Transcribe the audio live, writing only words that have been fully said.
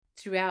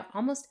throughout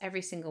almost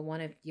every single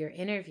one of your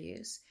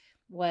interviews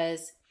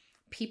was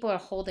people are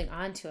holding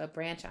on to a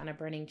branch on a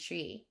burning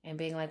tree and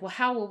being like, well,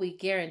 how will we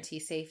guarantee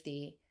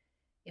safety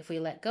if we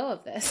let go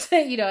of this?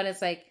 And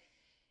it's like,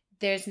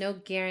 there's no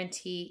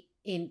guarantee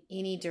in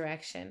any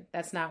direction.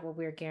 That's not what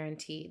we're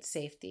guaranteed,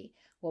 safety.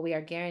 What we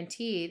are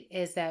guaranteed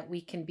is that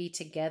we can be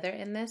together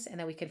in this and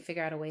that we can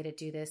figure out a way to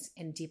do this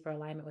in deeper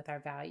alignment with our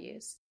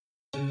values.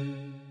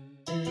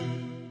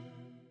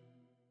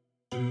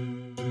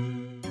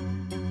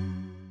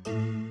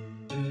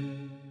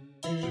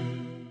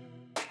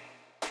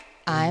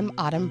 I'm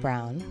Autumn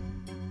Brown,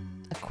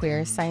 a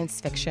queer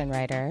science fiction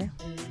writer,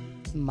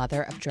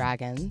 mother of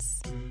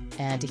dragons,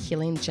 and a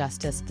healing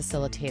justice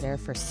facilitator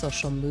for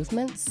social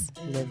movements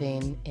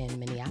living in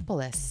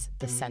Minneapolis,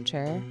 the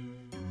center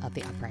of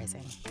the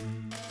uprising.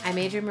 I'm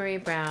Adrienne Marie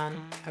Brown,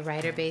 a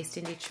writer based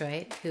in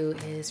Detroit who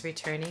is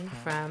returning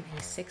from a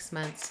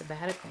 6-month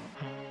sabbatical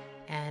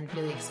and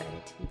really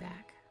excited to be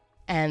back.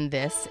 And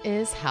this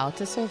is How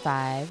to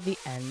Survive the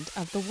End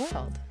of the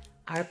World,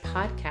 our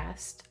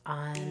podcast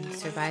on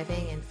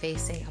surviving and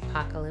facing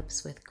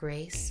apocalypse with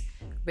grace,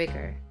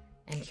 rigor,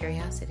 and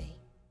curiosity.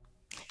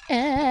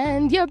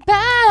 And you're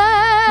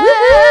back!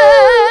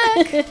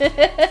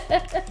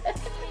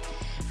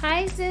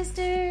 Hi,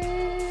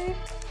 sister.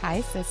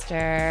 Hi,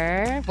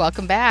 sister.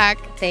 Welcome back.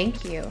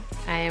 Thank you.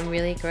 I am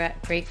really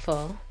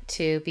grateful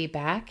to be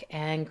back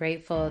and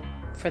grateful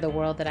for the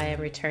world that I am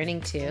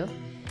returning to.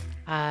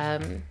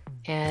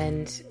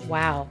 And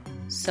wow,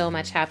 so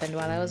much happened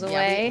while I was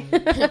away.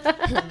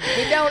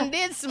 We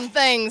did some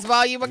things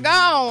while you were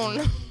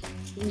gone.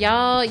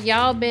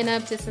 Y'all been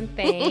up to some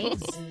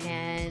things.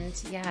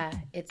 And yeah,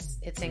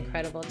 it's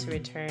incredible to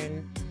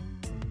return.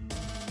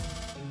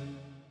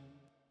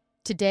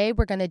 Today,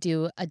 we're going to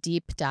do a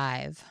deep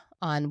dive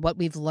on what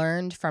we've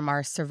learned from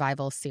our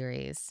survival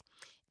series.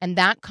 And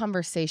that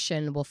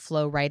conversation will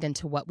flow right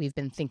into what we've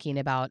been thinking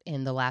about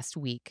in the last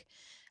week,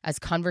 as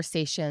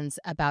conversations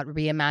about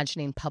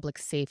reimagining public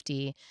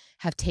safety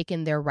have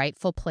taken their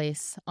rightful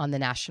place on the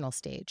national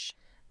stage.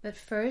 But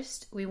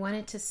first, we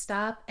wanted to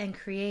stop and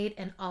create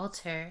an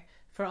altar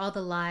for all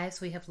the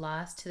lives we have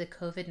lost to the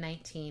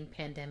COVID-19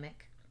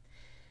 pandemic.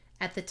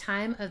 At the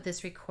time of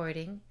this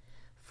recording,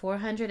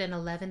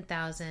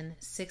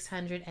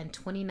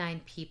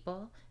 411,629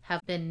 people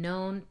have been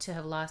known to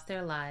have lost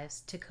their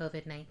lives to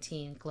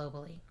COVID-19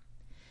 globally.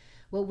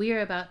 What we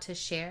are about to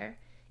share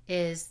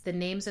is the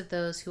names of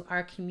those who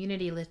our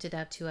community lifted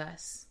up to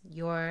us,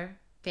 your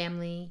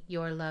family,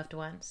 your loved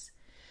ones.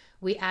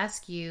 We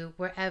ask you,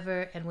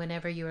 wherever and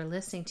whenever you are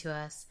listening to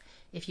us,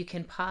 if you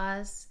can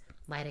pause,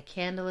 light a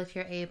candle if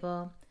you're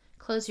able,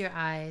 close your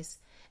eyes,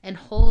 and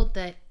hold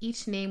that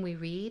each name we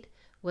read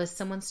was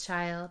someone's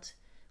child,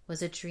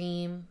 was a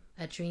dream,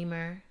 a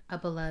dreamer, a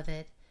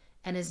beloved,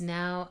 and is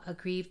now a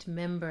grieved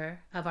member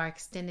of our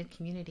extended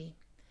community.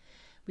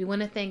 We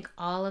want to thank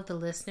all of the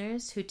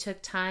listeners who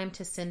took time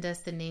to send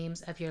us the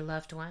names of your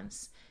loved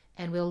ones,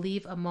 and we'll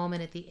leave a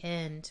moment at the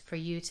end for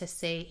you to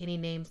say any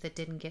names that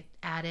didn't get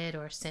added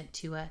or sent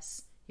to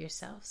us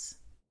yourselves.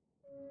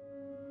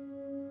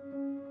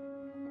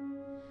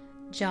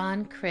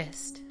 John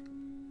Christ,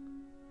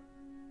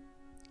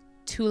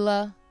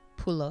 Tula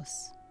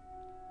Poulos,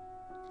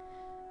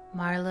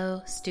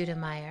 Marlo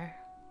Studemeyer,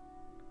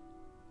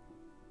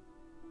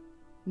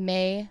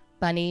 May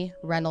Bunny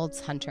Reynolds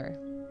Hunter,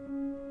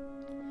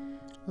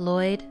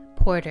 Lloyd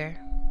Porter,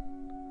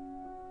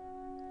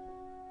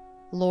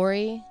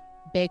 Lori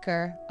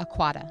Baker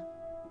Aquata,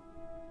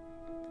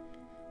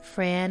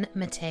 Fran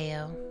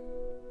Mateo,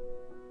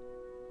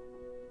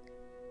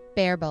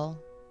 Bearable,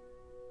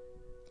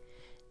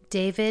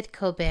 David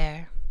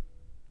Colbert,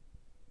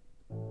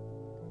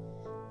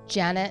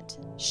 Janet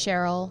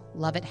Cheryl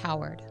Lovett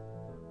Howard,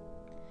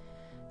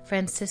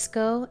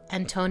 Francisco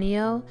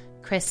Antonio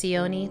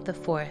Crescioni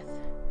IV,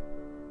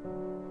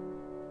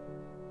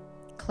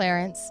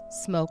 Clarence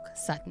Smoke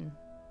Sutton,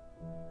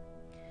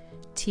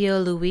 Tio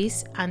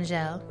Luis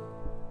Angel,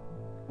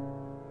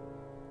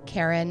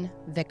 Karen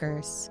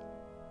Vickers,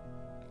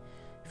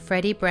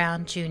 Freddie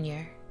Brown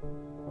Jr.,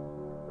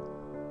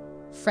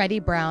 Freddie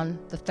Brown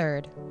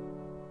III,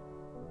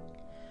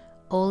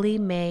 Oli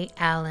Mae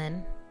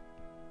Allen,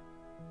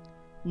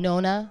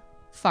 Nona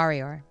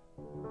Farior,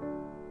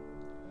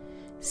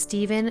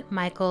 Stephen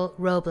Michael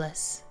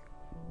Robles,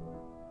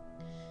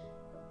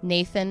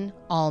 Nathan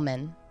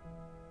Allman,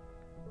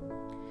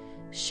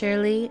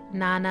 Shirley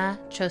Nana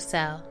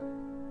Chosel,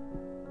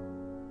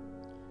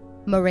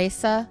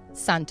 Marisa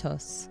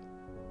Santos,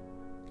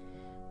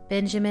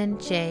 Benjamin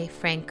J.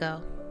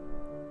 Franco,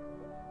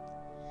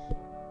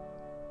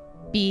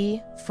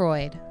 B.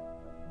 Freud,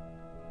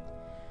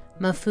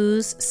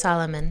 Mahfouz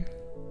Solomon,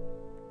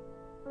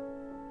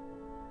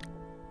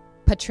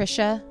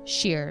 Patricia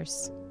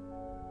Shears,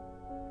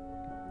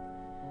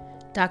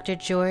 Dr.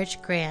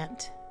 George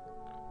Grant,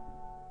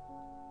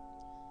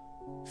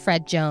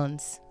 Fred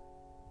Jones,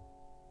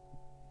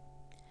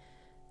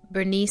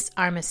 Bernice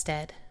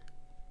Armistead,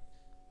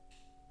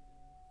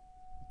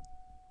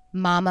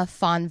 Mama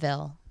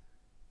Fonville,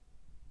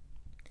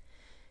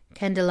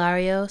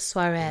 Candelario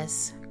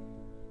Suarez,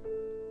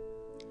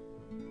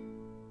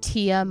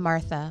 Tia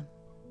Martha,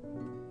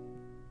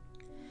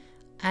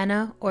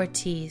 Anna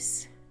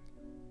Ortiz,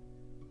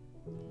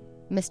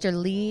 Mr.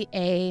 Lee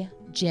A.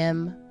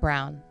 Jim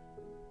Brown,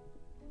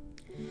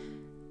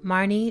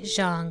 Marnie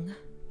Zhang,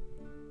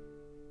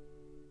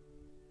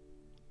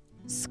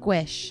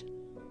 Squish,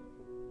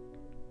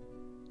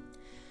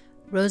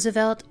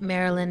 Roosevelt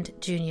Maryland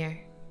Jr.,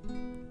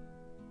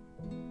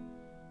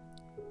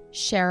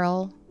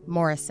 Cheryl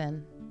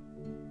Morrison,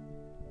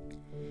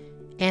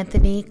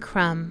 Anthony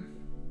Crum,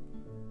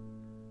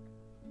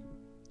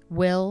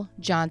 Will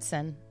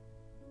Johnson,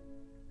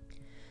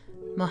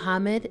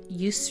 Mohammed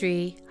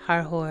Yusri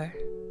Harhor,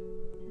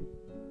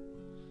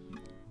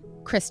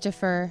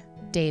 Christopher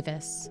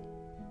Davis.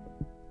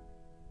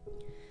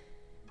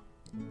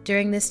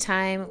 During this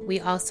time, we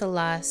also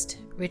lost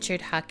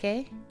Richard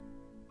Hake,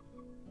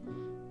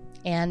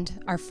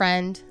 and our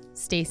friend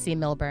Stacy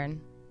Milburn.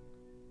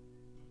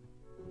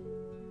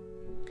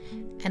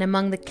 and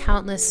among the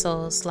countless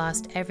souls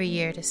lost every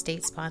year to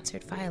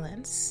state-sponsored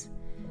violence,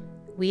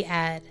 we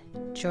add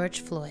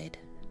George Floyd,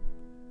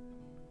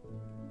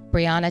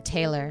 Breonna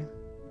Taylor,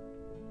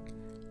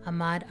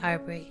 Ahmaud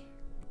Arbery.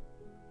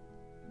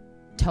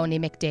 Tony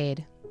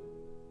McDade.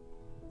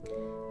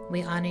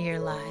 We honor your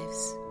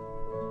lives.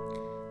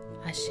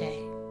 Ashe.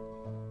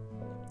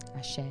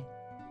 Ashe.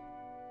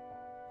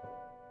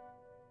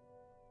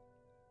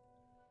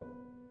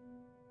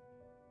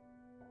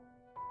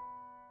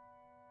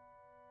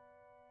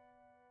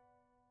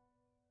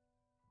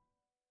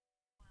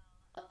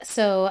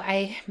 So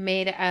I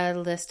made a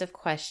list of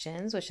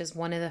questions, which is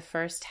one of the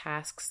first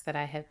tasks that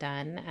I have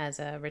done as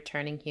a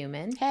returning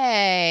human.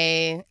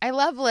 Hey, I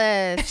love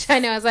lists. I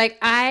know. I was like,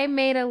 I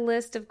made a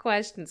list of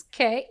questions.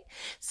 Okay.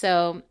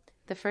 So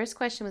the first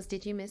question was,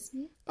 did you miss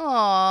me?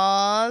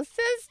 Aw,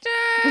 sister.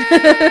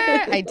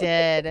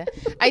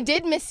 I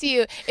did miss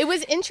you. It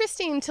was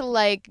interesting to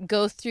like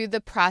go through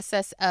the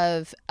process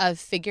of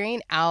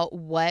figuring out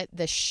what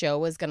the show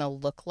was going to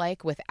look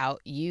like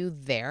without you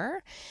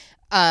there.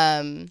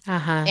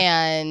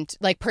 And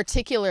like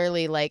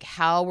particularly like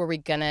how were we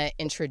gonna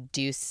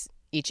introduce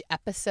each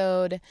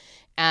episode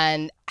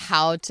and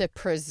how to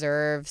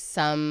preserve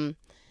some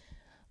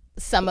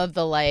of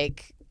the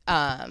like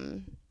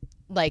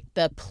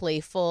the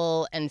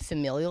playful and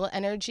familial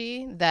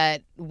energy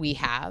that we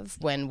have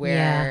when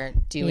we're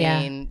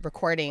doing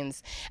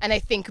recordings. And I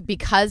think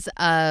because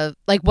of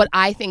like what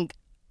I think,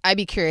 I'd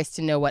be curious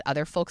to know what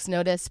other folks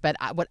noticed, but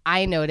what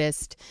I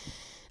noticed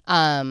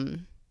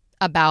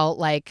about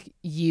like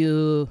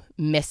you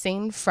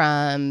missing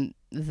from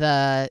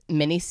the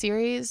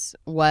miniseries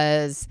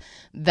was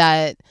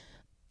that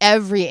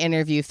every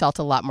interview felt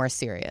a lot more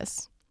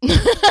serious.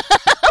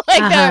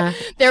 Like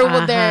there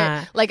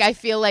like I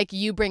feel like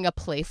you bring a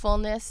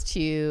playfulness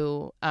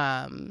to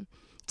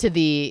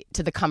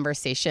the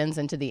conversations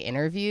and to the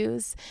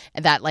interviews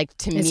that like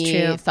to it's me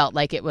true. Felt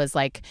like it was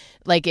like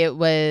it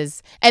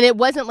was, and it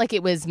wasn't like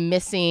it was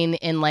missing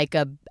in like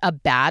a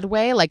bad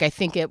way. Like I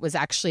think it was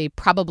actually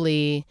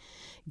probably,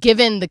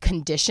 given the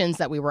conditions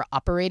that we were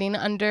operating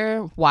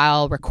under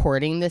while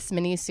recording this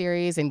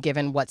miniseries and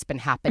given what's been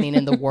happening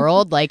in the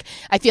world, like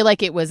I feel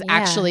like it was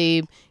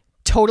actually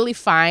totally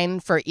fine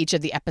for each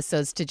of the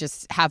episodes to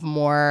just have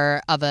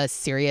more of a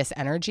serious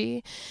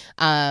energy.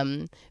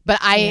 But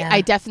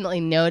I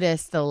definitely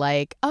noticed the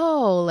like,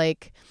 oh,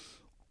 like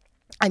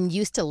I'm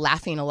used to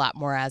laughing a lot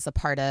more as a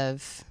part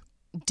of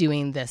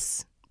doing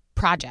this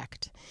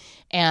project.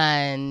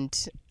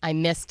 And I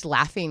missed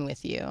laughing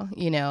with you,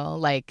 you know,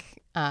 like,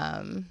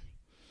 it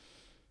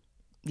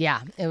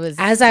was.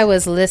 As I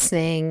was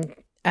listening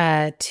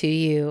to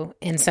you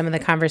in some of the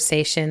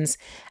conversations,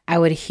 I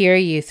would hear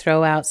you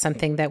throw out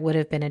something that would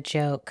have been a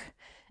joke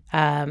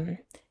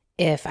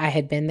if I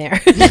had been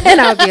there. And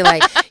I would be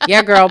like,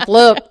 yeah, girl,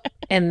 bloop.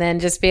 And then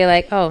just be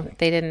like, oh,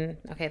 they didn't.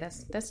 Okay,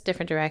 that's a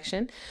different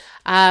direction.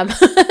 But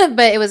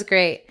it was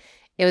great.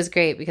 It was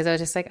great because I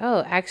was just like,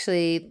 oh,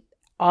 actually,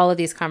 all of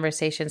these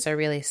conversations are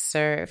really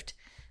served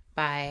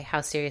by how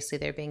seriously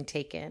they're being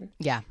taken.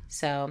 Yeah.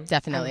 So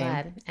definitely. I'm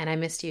glad. And I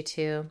missed you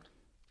too.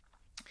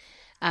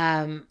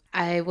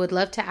 I would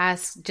love to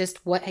ask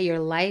just what your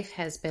life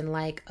has been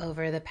like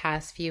over the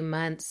past few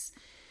months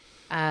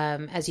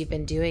as you've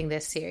been doing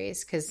this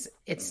series, because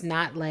it's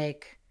not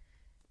like,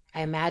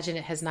 I imagine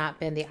it has not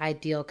been the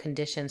ideal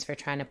conditions for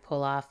trying to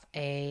pull off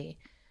a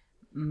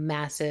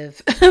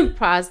massive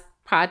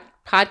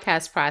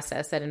podcast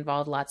process that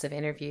involved lots of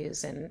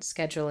interviews and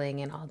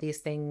scheduling and all these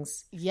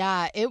things.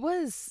 Yeah, it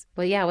was.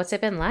 Well, yeah, what's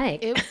it been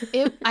like?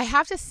 I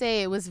have to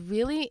say, it was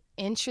really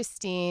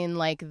interesting.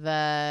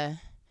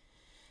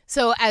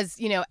 So as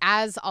you know,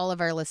 as all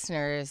of our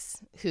listeners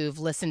who've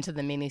listened to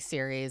the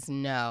miniseries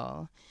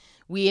know,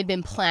 we had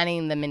been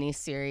planning the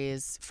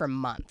miniseries for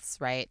months,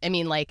 right? I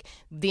mean, like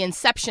the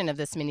inception of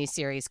this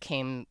miniseries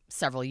came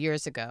several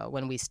years ago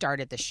when we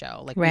started the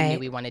show. Like we knew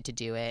we wanted to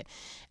do it.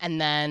 And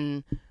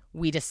then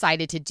we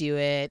decided to do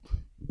it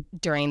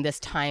during this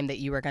time that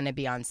you were going to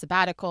be on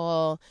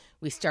sabbatical.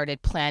 We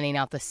started planning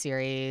out the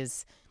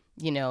series,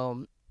 you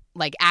know,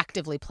 like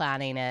actively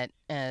planning it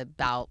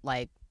about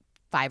like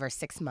 5 or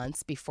 6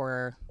 months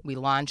before we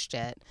launched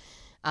it,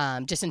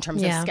 just in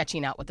terms of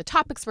sketching out what the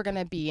topics were going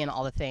to be and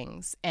all the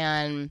things.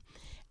 And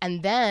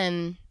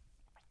then,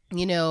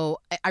 you know,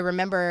 I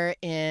remember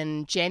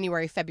in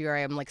January,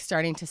 February, I'm like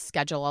starting to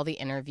schedule all the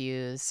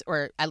interviews,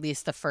 or at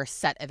least the first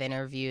set of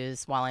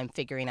interviews, while I'm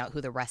figuring out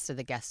who the rest of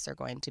the guests are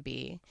going to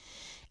be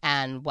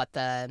and what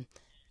the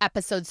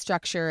episode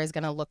structure is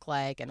going to look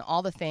like and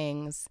all the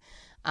things.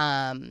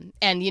 And,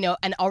 you know,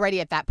 and already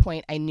at that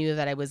point, I knew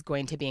that I was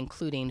going to be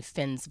including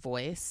Finn's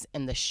voice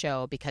in the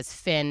show, because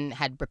Finn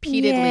had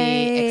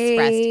repeatedly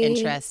expressed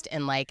interest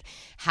in like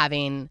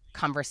having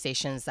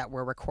conversations that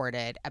were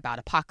recorded about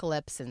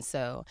Apocalypse. And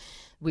so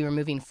we were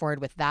moving forward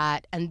with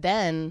that. And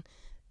then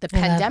the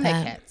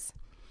pandemic hits.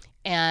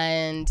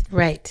 And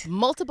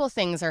multiple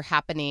things are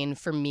happening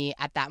for me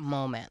at that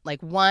moment.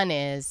 Like, one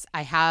is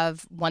I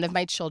have one of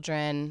my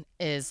children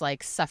is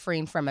like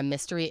suffering from a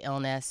mystery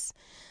illness,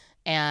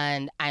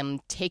 and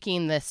I'm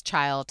taking this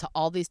child to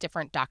all these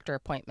different doctor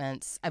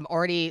appointments. I'm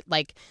already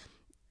like,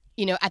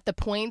 you know, at the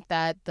point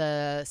that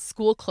the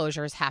school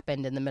closures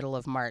happened in the middle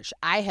of March,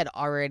 I had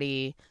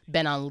already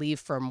been on leave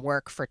from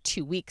work for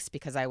 2 weeks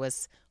because I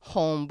was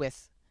home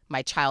with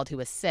my child who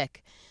was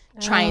sick,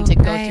 trying to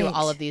go through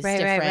all of these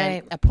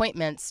different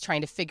appointments,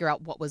 trying to figure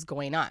out what was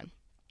going on.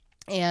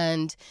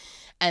 And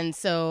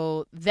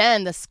so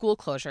then the school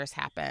closures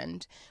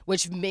happened,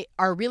 which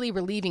are really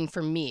relieving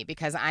for me,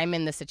 because I'm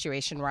in the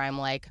situation where I'm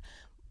like,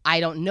 I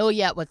don't know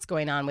yet what's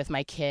going on with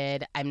my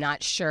kid. I'm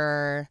not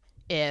sure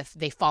if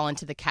they fall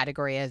into the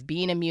category of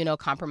being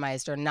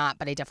immunocompromised or not,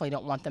 but I definitely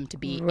don't want them to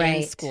be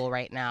in school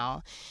right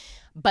now.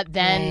 But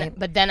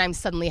then I'm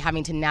suddenly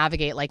having to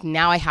navigate, like,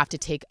 now I have to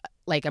take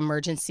like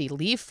emergency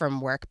leave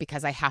from work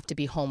because I have to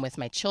be home with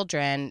my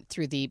children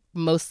through the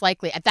most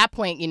likely at that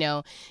point, you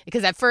know,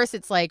 because at first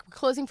it's like we're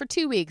closing for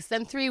 2 weeks,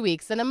 then 3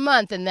 weeks, then a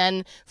month. And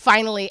then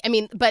finally, I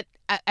mean, but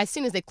as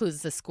soon as they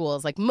close the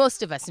schools, like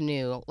most of us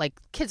knew, like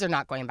kids are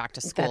not going back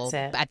to school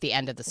at the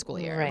end of the school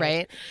year,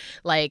 right?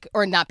 Like,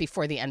 or not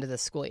before the end of the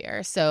school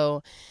year.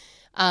 So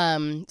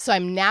I'm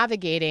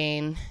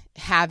navigating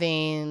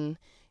having,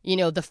 you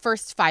know, the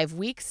first 5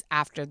 weeks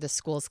after the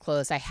schools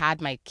closed, I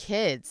had my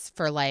kids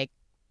for like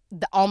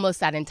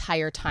almost that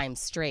entire time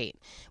straight,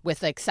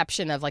 with the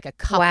exception of like a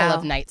couple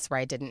of nights where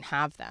I didn't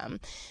have them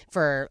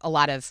for a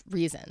lot of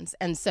reasons.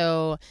 And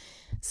so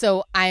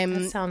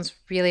that sounds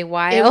really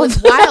wild. It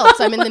was wild.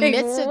 So I'm in the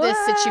midst of this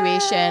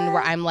situation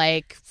where I'm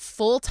like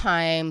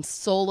full-time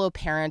solo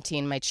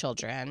parenting my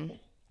children.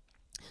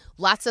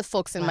 Lots of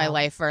folks in my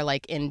life are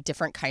like in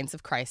different kinds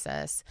of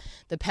crisis.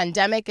 The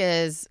pandemic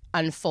is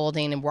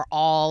unfolding and we're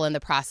all in the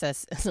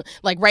process.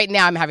 Like right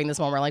now I'm having this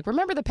moment where like,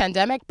 remember the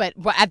pandemic? But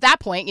at that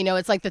point, you know,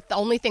 it's like the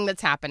only thing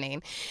that's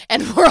happening.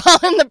 And we're all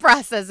in the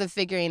process of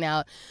figuring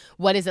out,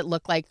 what does it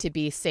look like to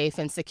be safe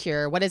and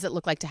secure? What does it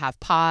look like to have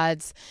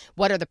pods?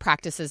 What are the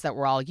practices that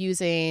we're all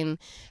using?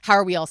 How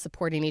are we all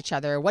supporting each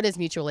other? What does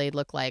mutual aid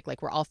look like?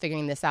 Like we're all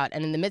figuring this out.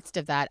 And in the midst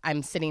of that,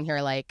 I'm sitting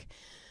here like,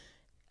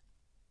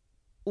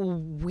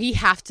 we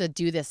have to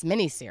do this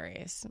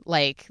miniseries.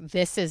 Like,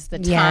 this is the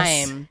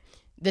time.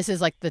 This is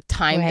like the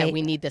time that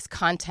we need this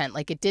content.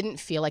 Like, it didn't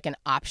feel like an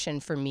option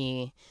for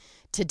me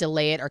to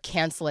delay it or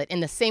cancel it in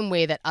the same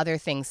way that other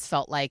things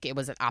felt like it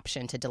was an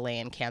option to delay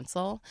and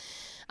cancel.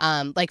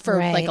 Like for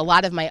like a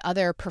lot of my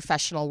other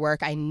professional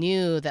work, I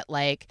knew that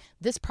like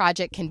this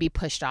project can be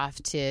pushed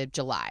off to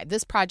July.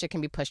 This project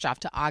can be pushed off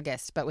to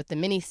August. But with the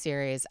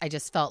miniseries, I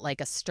just felt like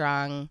a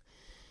strong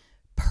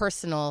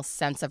personal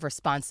sense of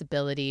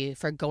responsibility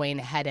for going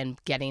ahead and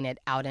getting it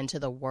out into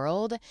the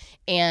world,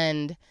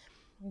 and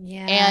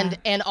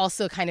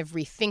also kind of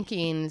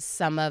rethinking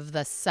some of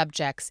the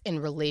subjects in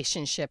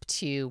relationship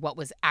to what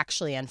was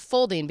actually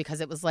unfolding, because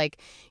it was like,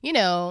 you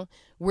know,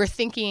 we're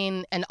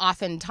thinking and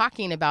often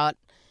talking about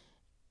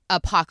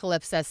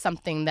apocalypse as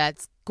something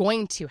that's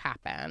going to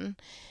happen,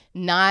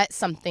 not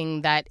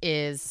something that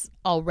is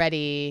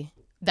already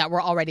that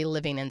we're already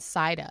living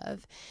inside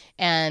of.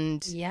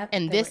 And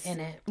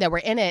that we're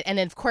in it. And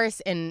of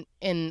course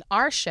in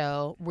our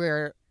show,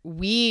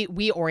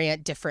 we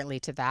orient differently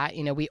to that.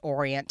 You know, we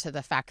orient to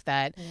the fact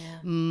that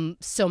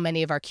so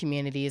many of our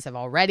communities have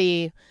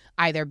already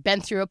either been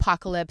through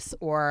apocalypse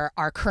or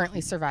are currently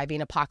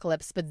surviving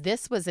apocalypse. But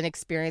this was an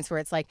experience where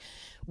it's like,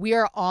 we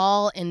are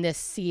all in this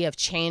sea of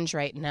change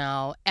right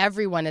now.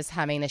 Everyone is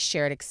having a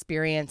shared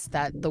experience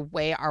that the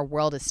way our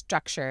world is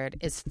structured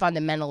is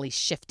fundamentally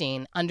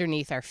shifting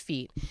underneath our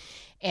feet.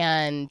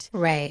 And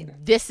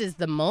this is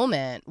the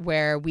moment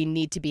where we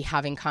need to be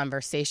having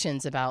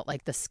conversations about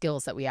like the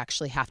skills that we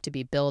actually have to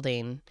be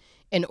building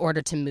in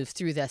order to move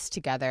through this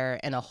together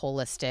in a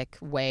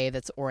holistic way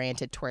that's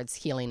oriented towards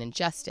healing and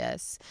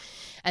justice.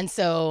 And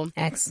so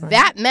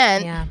that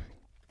meant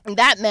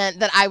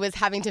that I was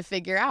having to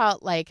figure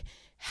out like,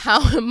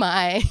 how am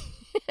I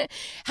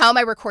How am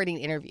I recording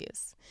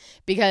interviews?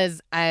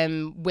 Because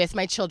I'm with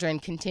my children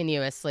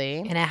continuously.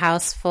 In a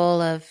house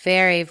full of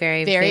very,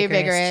 very, very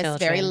vigorous,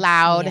 children. very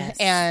loud. Yes.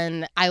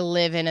 And I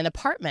live in an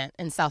apartment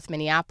in South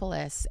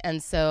Minneapolis.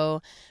 And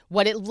so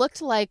what it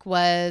looked like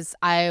was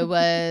I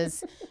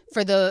was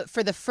for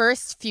the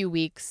first few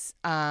weeks,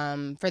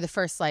 for the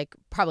first like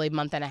probably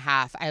month and a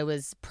half, I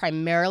was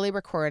primarily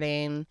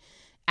recording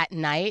at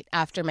night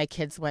after my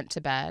kids went to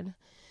bed.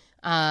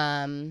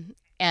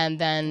 And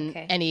then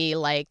any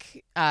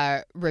like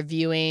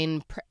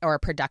reviewing or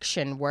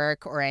production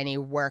work or any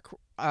work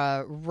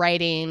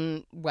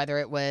writing, whether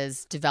it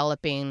was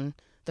developing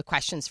the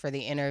questions for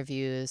the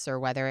interviews or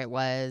whether it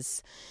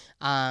was,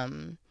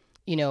 writing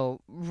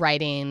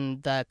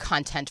the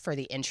content for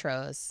the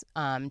intros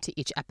to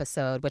each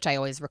episode, which I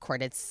always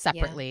recorded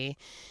separately.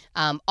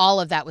 Yeah. All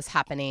of that was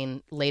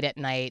happening late at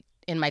night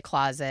in my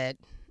closet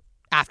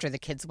after the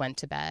kids went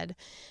to bed.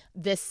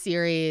 This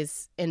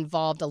series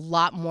involved a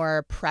lot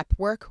more prep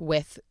work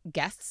with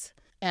guests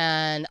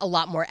and a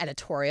lot more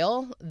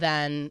editorial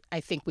than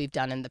I think we've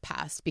done in the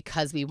past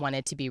because we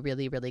wanted to be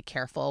really, really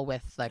careful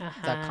with the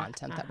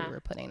content that we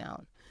were putting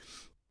out.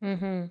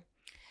 Mm-hmm.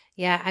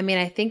 Yeah, I mean,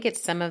 I think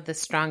it's some of the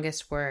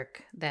strongest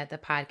work that the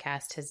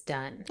podcast has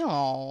done.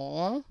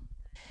 Aww.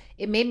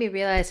 It made me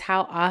realize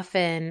how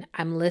often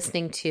I'm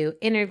listening to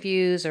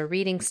interviews or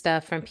reading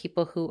stuff from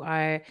people who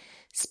are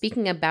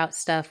speaking about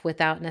stuff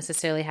without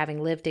necessarily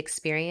having lived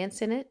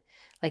experience in it.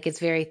 Like it's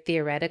very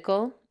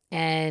theoretical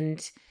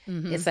and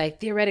it's like,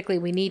 theoretically,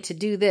 we need to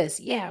do this.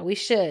 Yeah, we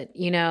should,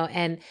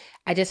 and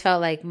I just felt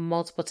like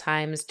multiple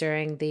times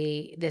during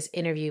this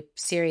interview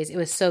series, it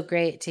was so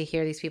great to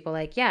hear these people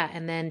like, yeah.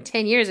 And then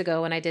 10 years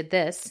ago when I did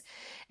this,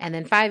 and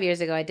then 5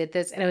 years ago I did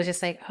this, and it was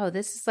just like, oh,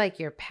 this is like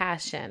your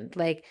passion.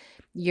 Like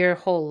your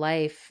whole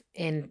life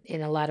in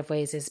a lot of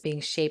ways is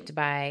being shaped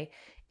by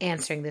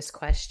answering this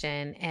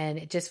question. And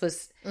it just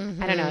was,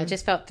 I don't know, it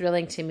just felt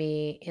thrilling to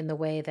me in the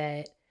way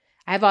that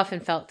I've often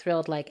felt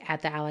thrilled like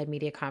at the Allied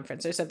Media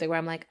Conference or something where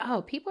I'm like,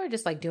 oh, people are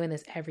just like doing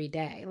this every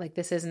day. Like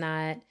this is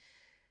not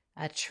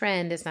a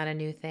trend. It's not a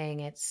new thing.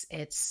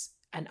 It's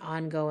an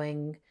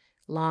ongoing,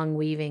 long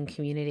weaving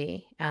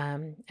community.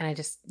 And I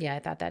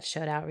thought that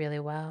showed out really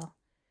well.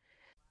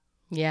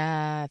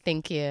 Yeah,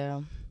 thank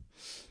you.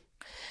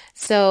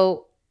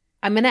 So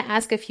I'm going to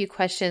ask a few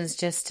questions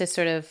just to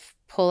sort of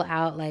pull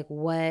out like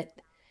what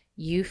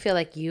you feel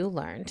like you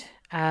learned.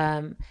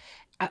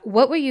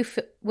 What do you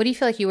feel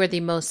like you were the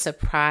most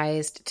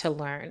surprised to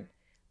learn,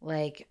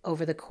 like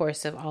over the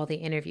course of all the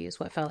interviews?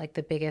 What felt like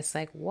the biggest,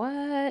 like,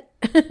 what?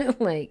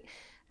 Like,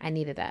 I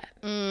needed that.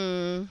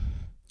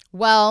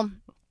 Well,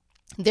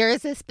 there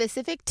is a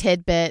specific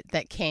tidbit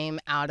that came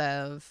out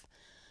of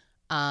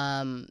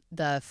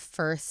the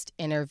first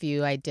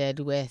interview I did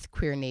with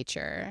Queer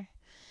Nature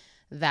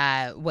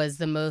that was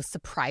the most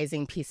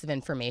surprising piece of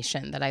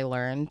information that I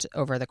learned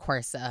over the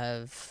course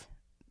of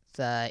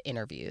the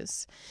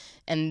interviews.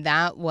 And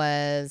that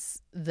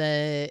was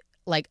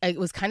it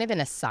was kind of an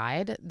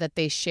aside that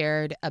they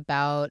shared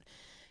about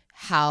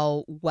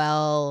how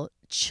well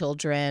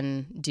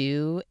children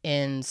do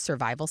in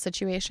survival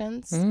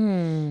situations.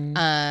 And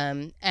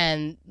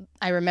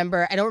I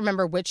don't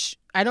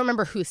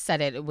remember who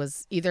said it. It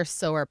was either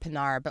So or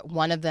Pinar, but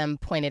one of them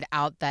pointed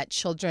out that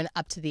children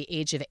up to the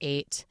age of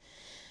 8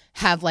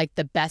 have like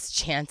the best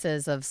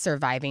chances of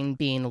surviving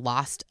being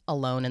lost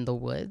alone in the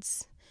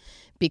woods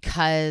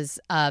because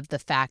of the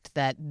fact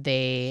that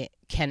they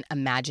can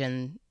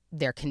imagine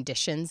their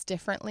conditions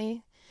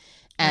differently.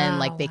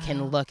 And they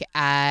can look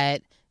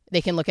at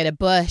a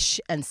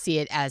bush and see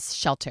it as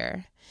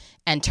shelter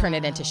and turn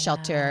it into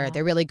shelter.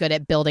 They're really good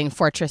at building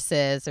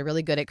fortresses. They're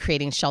really good at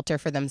creating shelter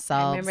for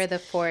themselves. I remember the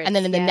fort. And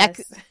then in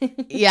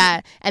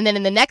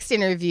the next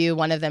interview,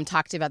 one of them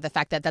talked about the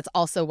fact that that's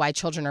also why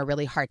children are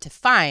really hard to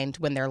find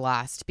when they're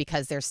lost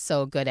because they're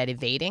so good at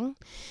evading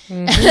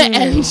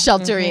and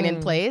sheltering in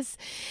place.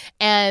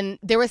 And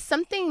there was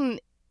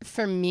something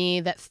for me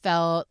that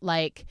felt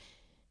like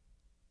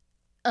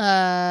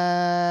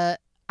I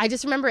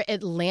just remember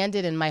it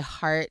landed in my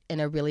heart in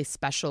a really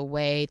special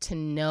way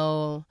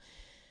to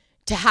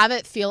have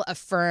it feel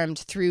affirmed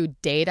through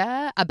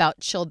data about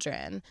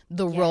children,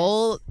 the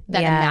role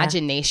that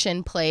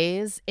imagination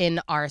plays in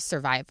our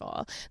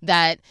survival,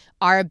 that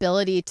our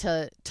ability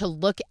to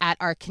look at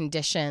our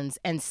conditions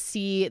and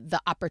see the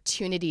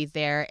opportunity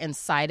there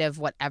inside of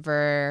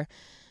whatever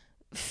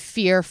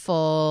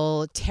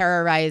fearful,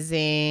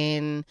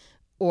 terrorizing,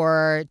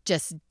 or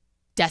just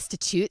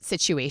destitute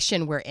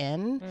situation we're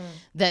in,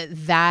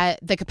 that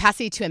the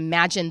capacity to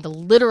imagine the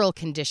literal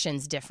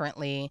conditions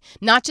differently,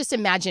 not just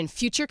imagine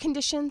future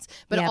conditions,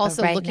 but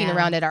also looking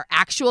around at our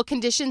actual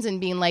conditions and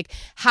being like,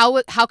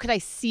 how could I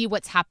see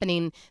what's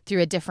happening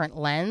through a different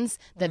lens?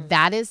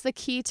 That is the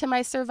key to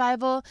my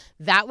survival.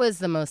 That was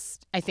the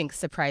most, I think,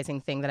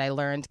 surprising thing that I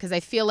learned, because I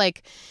feel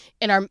like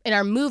in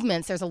our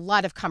movements, there's a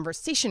lot of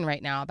conversation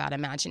right now about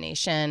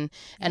imagination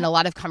and a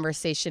lot of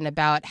conversation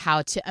about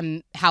how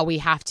we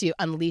have to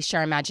unleash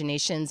our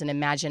imaginations and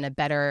imagine a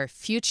better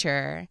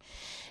future.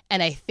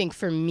 And I think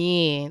for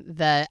me,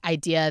 the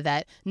idea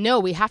that, no,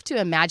 we have to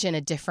imagine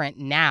a different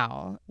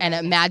now and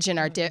imagine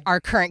our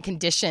current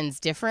conditions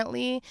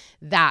differently,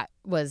 that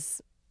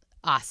was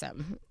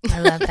awesome.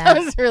 I love that. That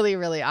was really,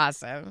 really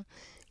awesome.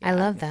 Yeah. I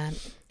love that.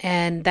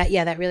 And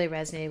that really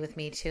resonated with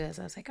me too, as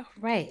I was like, oh,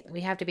 right.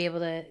 We have to be able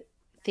to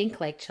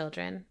think like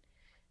children,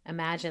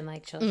 imagine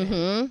like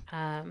children.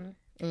 And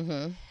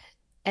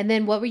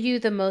then what were you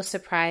the most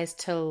surprised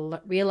to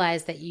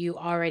realize that you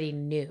already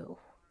knew?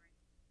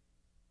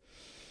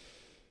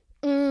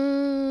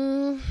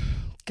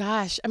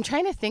 Gosh, I'm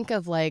trying to think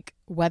of like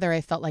whether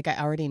I felt like I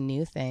already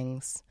knew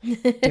things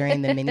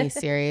during the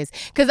miniseries.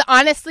 Because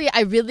honestly,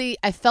 I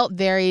felt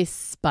very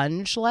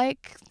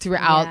sponge-like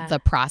throughout the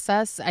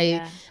process.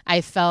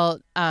 I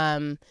felt,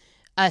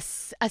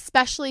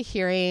 especially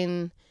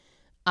hearing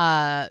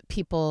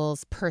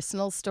people's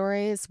personal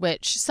stories,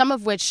 some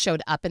of which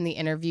showed up in the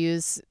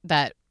interviews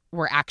that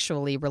were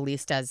actually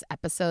released as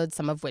episodes,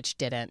 some of which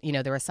didn't. You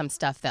know, there was some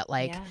stuff that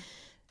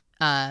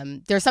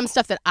there's some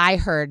stuff that I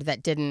heard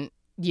that didn't,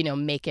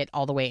 make it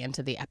all the way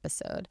into the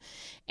episode.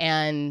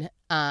 And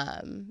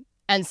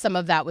some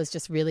of that was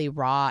just really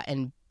raw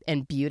and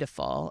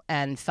beautiful,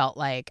 and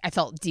I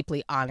felt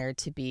deeply honored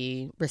to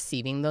be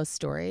receiving those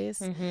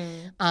stories.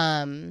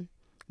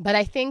 But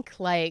I think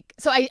I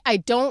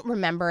don't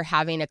remember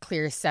having a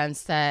clear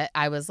sense that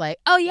I was like,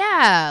 oh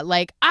yeah,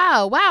 like,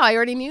 oh wow, I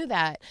already knew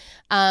that.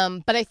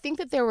 But I think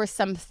that there were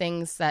some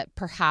things that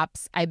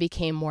perhaps I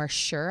became more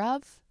sure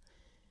of.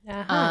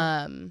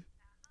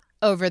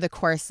 Over the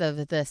course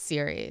of the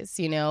series,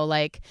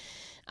 like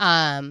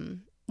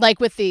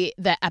with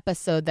the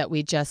episode that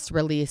we just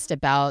released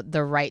about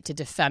the right to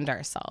defend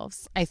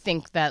ourselves. I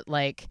think that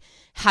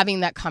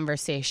having that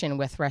conversation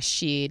with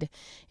Rashid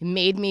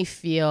made me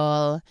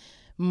feel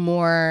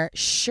more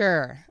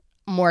sure,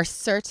 more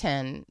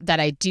certain that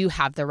I do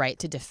have the right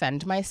to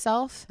defend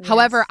myself. Yes.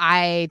 However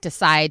I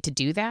decide to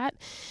do that.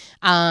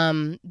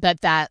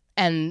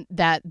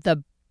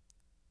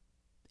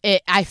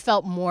 I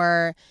felt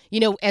more,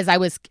 as I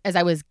was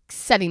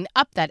setting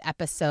up that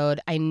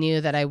episode, I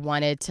knew that I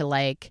wanted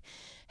to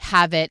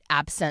have it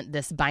absent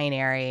this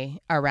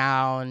binary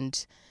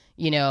around,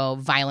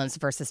 violence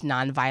versus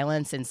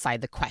nonviolence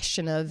inside the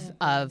question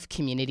of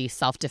community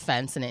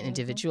self-defense and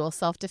individual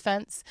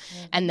self-defense.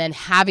 And then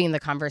having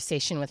the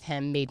conversation with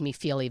him made me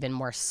feel even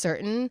more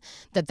certain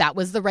that that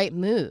was the right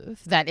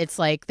move, that it's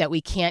that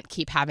we can't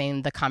keep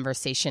having the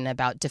conversation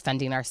about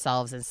defending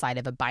ourselves inside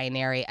of a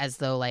binary as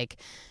though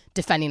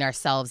defending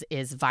ourselves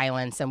is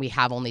violence and we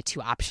have only two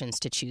options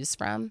to choose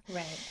from.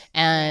 Right.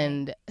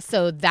 And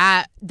so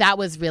that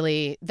was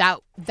really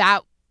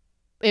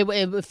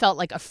it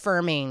felt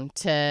affirming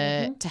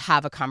to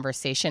have a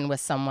conversation with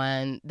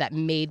someone that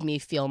made me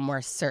feel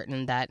more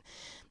certain that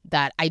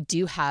I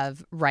do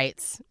have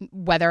rights,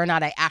 whether or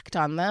not I act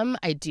on them.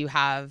 I do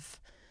have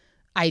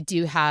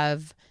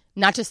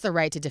not just the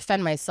right to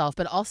defend myself,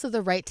 but also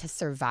the right to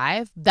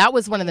survive. That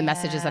was one of the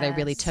messages that I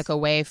really took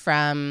away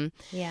from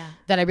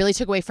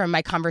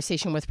my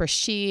conversation with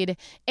Rashid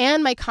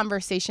and my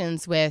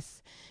conversations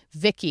with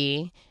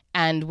Vicky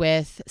and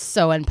with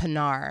So and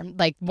Pinar.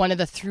 One of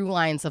the through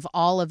lines of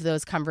all of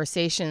those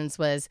conversations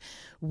was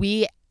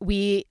we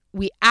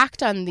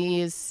act on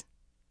these,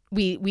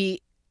 we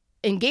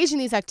engage in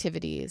these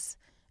activities,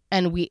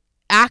 and we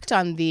act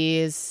on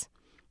these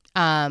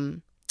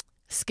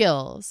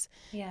skills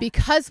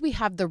because we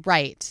have the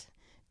right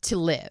to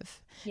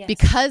live. Yes.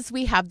 Because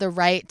we have the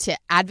right to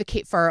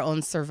advocate for our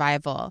own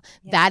survival.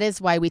 Yes. That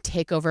is why we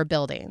take over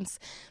buildings.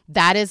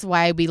 That is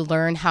why we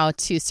learn how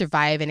to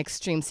survive in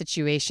extreme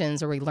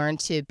situations, or we learn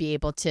to be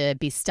able to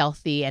be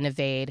stealthy and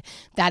evade.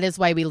 That is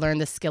why we learn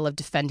the skill of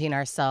defending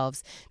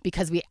ourselves,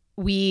 because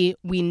we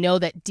know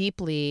that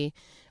deeply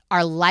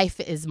our life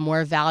is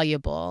more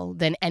valuable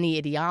than any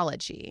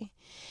ideology.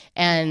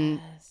 And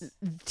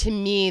to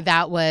me,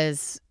 that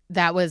was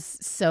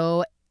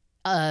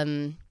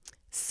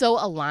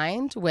so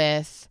aligned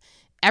with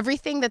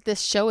everything that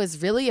this show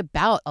is really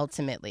about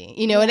ultimately.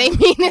 You know what I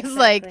mean?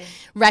 It's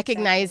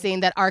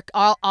recognizing that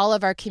all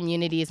of our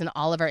communities and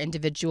all of our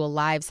individual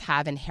lives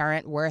have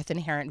inherent worth,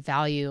 inherent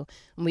value,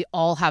 and we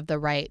all have the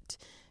right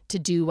to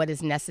do what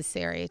is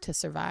necessary to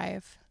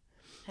survive.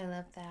 I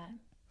love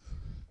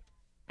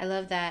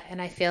that.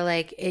 And I feel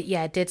like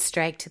it did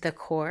strike to the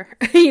core,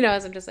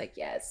 as I'm just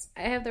yes,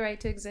 I have the right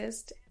to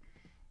exist.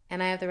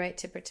 And I have the right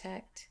to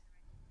protect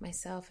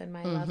myself and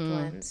my loved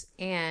ones.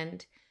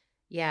 And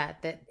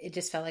that it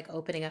just felt like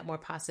opening up more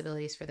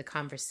possibilities for the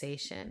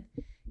conversation.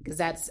 Because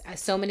that's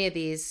so many of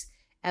these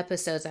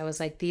episodes, I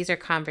was these are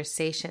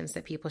conversations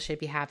that people should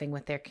be having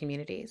with their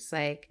communities.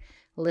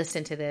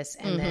 Listen to this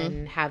and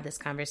then have this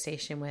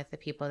conversation with the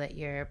people that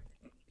you're,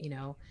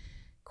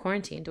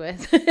 quarantined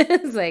with.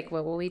 It's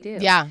what will we do?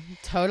 Yeah,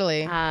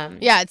 totally.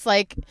 It's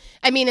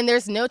and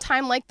there's no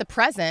time like the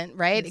present,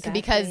 right?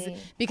 Exactly.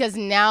 Because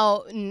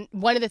now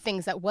one of the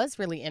things that was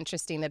really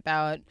interesting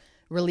about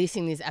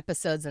releasing these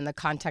episodes in the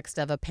context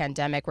of a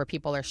pandemic where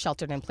people are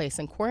sheltered in place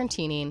and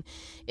quarantining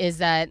is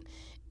that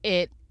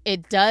it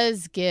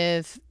does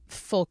give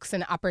folks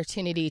an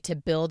opportunity to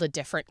build a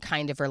different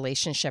kind of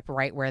relationship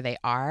right where they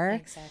are.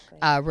 Exactly.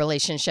 A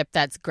relationship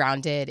that's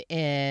grounded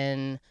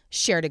in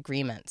shared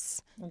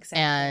agreements. Exactly.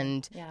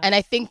 And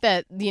I think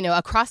that,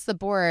 across the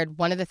board,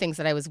 one of the things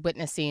that I was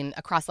witnessing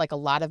across like a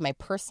lot of my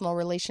personal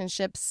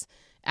relationships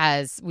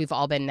as we've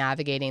all been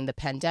navigating the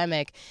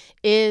pandemic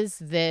is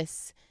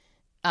this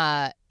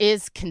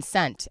is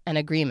consent and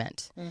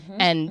agreement. Mm-hmm.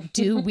 And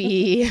do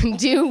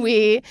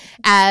we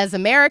as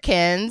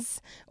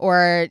Americans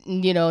or,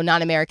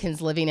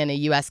 non-Americans living in a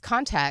U.S.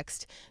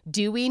 context,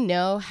 do we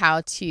know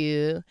how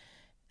to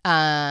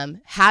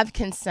have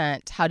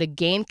consent, how to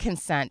gain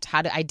consent,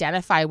 how to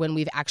identify when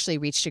we've actually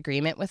reached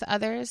agreement with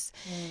others?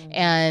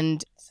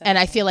 And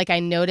I feel like I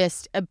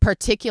noticed,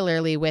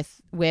 particularly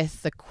with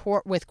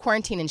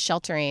quarantine and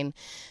sheltering,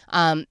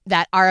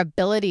 that our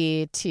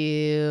ability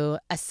to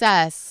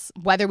assess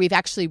whether we've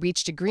actually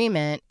reached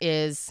agreement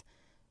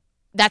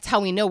that's how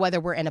we know whether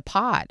we're in a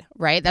pod,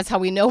 right? That's how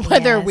we know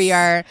whether we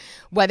are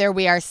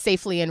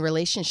safely in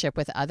relationship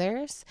with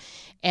others.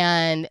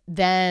 And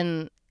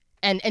then,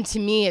 and to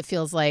me, it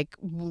feels like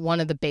one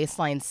of the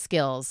baseline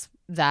skills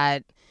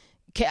that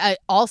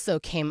also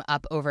came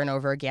up over and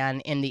over again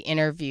in the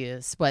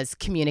interviews was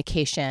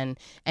communication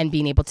and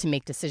being able to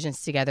make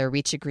decisions together,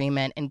 reach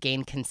agreement, and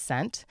gain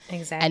consent.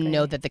 Exactly. And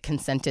know that the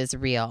consent is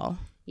real.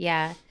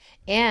 Yeah.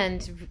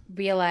 And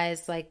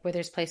realize like where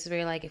there's places where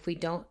you're like, if we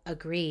don't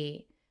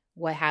agree,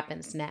 what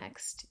happens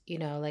next?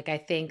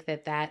 I think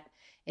that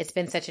it's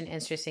been such an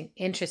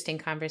interesting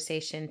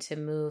conversation to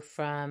move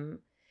from,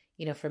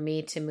 for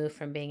me to move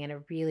from being in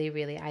a really,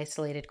 really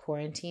isolated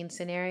quarantine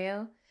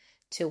scenario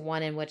to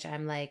one in which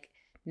I'm like,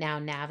 now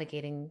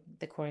navigating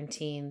the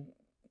quarantine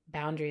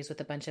boundaries with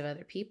a bunch of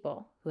other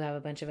people who have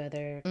a bunch of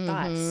other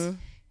thoughts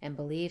and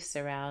beliefs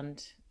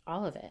around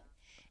all of it.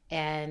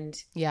 And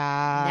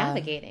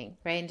navigating,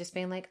 right? And just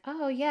being like,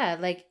 oh yeah,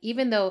 like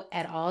even though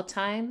at all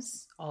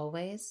times,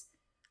 always,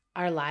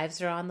 our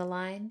lives are on the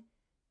line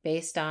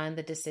based on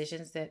the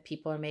decisions that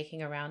people are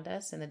making around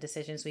us and the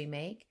decisions we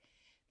make,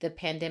 the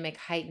pandemic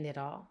heightened it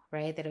all,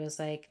 right? That it was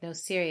like, no,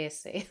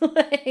 seriously,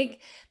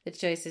 like the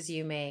choices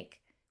you make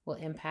will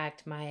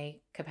impact my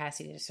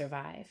capacity to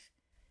survive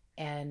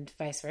and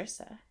vice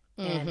versa.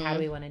 And how do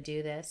we want to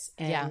do this?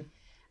 And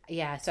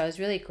so I was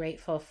really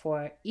grateful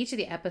for each of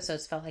the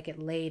episodes. Felt like it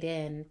laid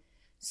in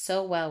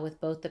so well with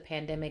both the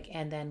pandemic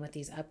and then with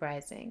these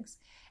uprisings.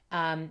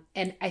 And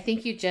I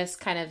think you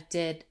just kind of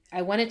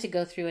I wanted to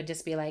go through and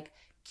just be like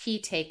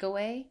key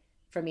takeaway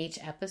from each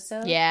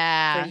episode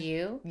for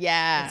you.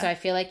 Yeah. And so I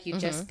feel like you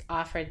just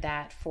offered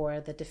that for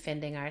the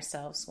defending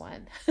ourselves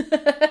one,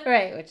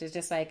 right? Which is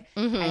just like,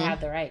 I have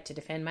the right to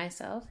defend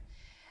myself.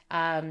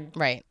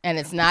 Right. And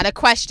it's not a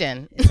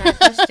question. It's not a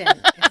question.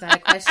 It's not a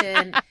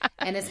question.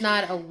 And it's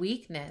not a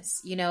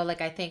weakness.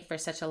 Like I think for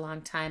such a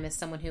long time as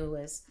someone who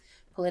was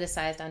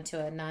politicized onto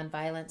a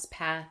nonviolence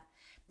path,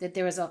 that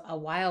there was a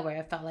while where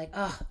I felt like,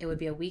 oh, it would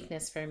be a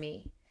weakness for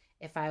me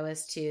if I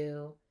was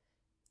to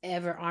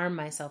ever arm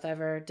myself,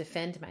 ever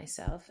defend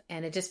myself.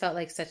 And it just felt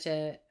like such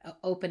a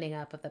opening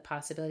up of the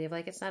possibility of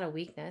like, it's not a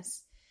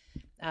weakness.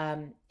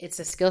 It's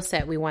a skill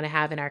set we want to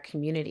have in our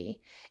community,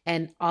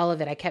 and all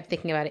of it. I kept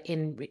thinking about it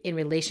in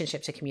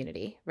relationship to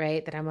community,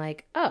 right? That I'm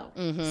like, oh,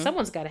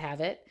 someone's got to have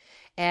it.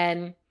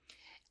 And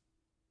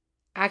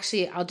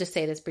actually, I'll just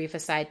say this brief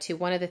aside too.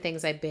 One of the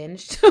things I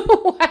binged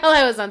while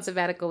I was on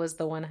sabbatical was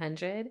The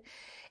 100.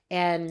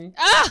 And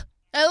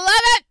I love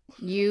it.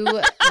 You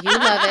love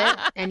it,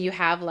 and you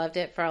have loved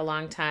it for a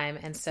long time.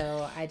 And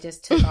so I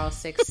just took all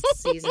 6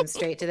 seasons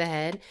straight to the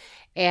head.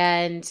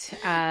 And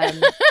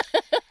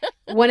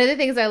one of the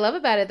things I love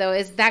about it, though,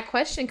 is that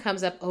question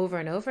comes up over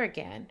and over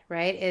again,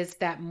 right? Is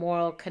that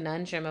moral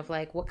conundrum of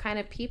like, what kind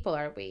of people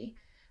are we?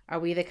 Are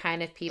we the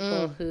kind of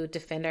people who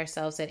defend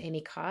ourselves at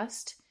any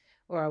cost?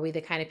 Or are we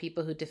the kind of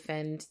people who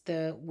defend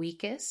the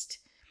weakest?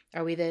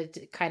 Are we the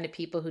kind of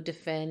people who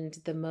defend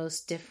the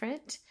most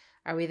different?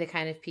 Are we the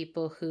kind of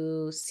people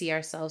who see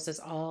ourselves as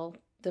all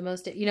the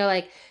most,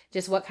 like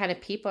just what kind of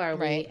people are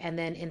we? And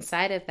then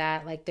inside of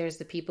that, like there's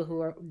the people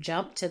who are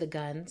jump to the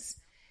guns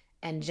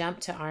and jump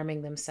to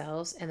arming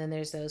themselves. And then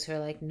there's those who are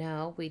like,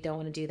 no, we don't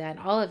want to do that, and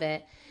all of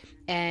it.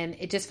 And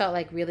it just felt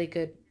like really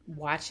good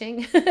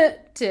watching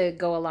to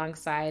go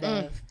alongside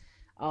of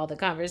all the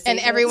conversations. And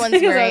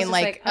everyone's wearing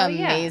like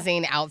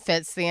amazing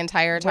outfits the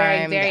entire time.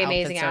 Wearing very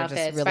amazing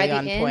outfits. Really By the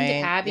on end,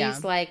 point.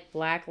 Abby's like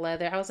black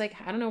leather. I was like,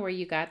 I don't know where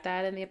you got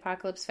that in the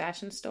Apocalypse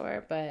fashion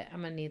store, but I'm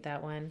going to need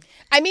that one.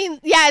 I mean,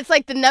 yeah, it's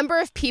like the number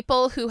of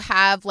people who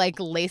have like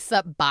lace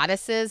up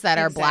bodices that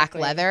are black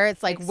leather.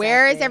 It's like,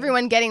 where is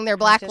everyone getting their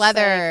black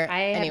leather? Like, I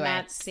have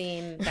not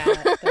seen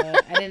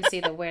that. I didn't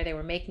see where they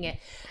were making it.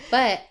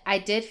 But I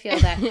did feel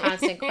that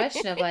constant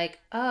question of like,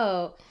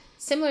 oh,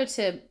 similar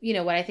to,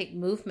 what I think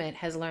movement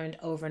has learned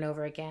over and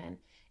over again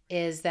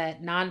is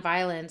that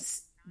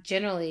nonviolence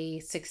generally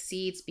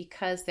succeeds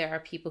because there are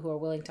people who are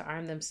willing to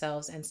arm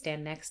themselves and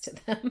stand next to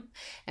them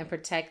and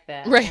protect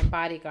them and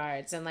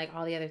bodyguards and like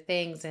all the other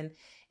things. And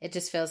it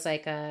just feels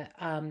like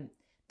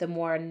the the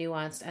more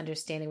nuanced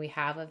understanding we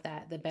have of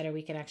that, the better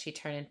we can actually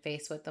turn and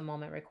face what the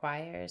moment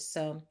requires.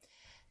 So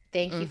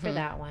thank you for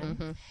that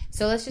one.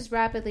 So let's just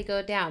rapidly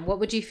go down. What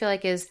would you feel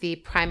like is the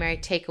primary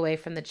takeaway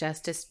from the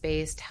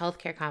justice-based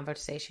healthcare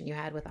conversation you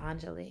had with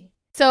Anjali?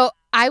 So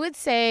I would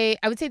say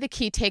the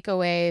key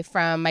takeaway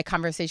from my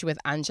conversation with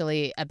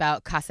Anjali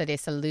about Casa de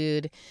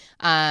Salud,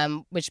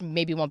 which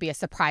maybe won't be a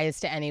surprise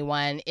to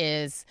anyone,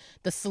 is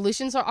the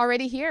solutions are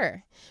already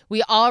here.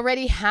 We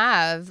already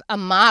have a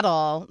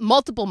model,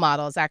 multiple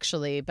models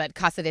actually, but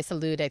Casa de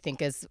Salud I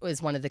think is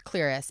one of the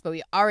clearest. But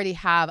we already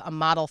have a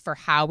model for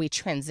how we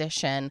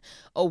transition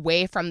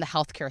away from the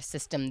healthcare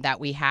system that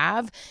we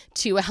have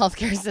to a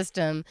healthcare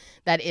system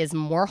that is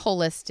more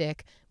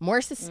holistic,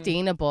 more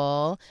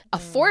sustainable,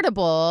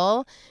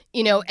 affordable,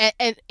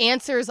 and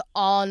answers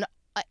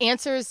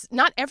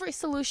not every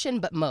solution,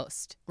 but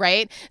most,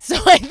 right? So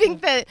I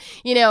think that,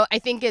 I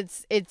think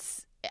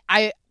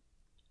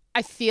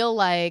I feel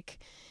like,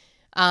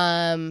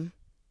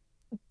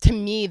 to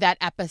me, that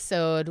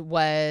episode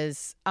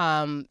was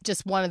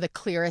just one of the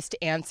clearest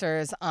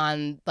answers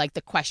on like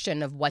the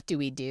question of what do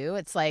we do.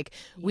 It's like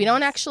we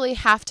don't actually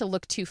have to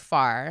look too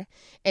far.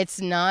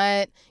 It's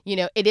not,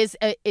 it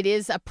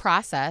is a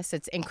process.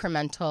 It's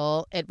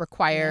incremental. It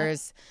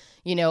requires,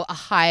 a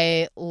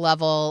high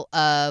level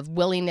of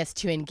willingness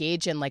to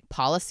engage in like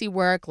policy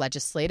work,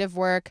 legislative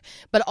work,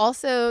 but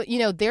also,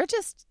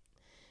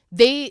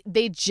 they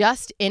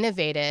just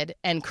innovated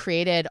and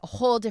created a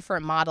whole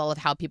different model of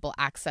how people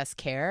access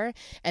care.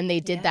 And they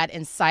did that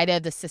inside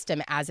of the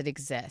system as it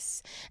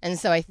exists. And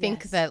so I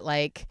think that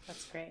like,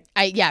 that's great.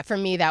 For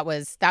me, that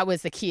was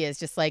the key, is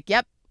just like,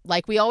 yep.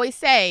 Like we always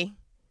say,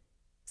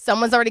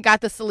 someone's already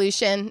got the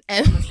solution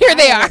and here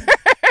they are.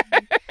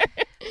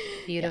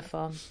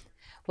 Beautiful.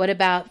 What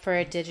about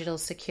for digital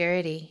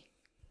security?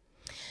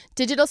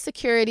 Digital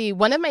security,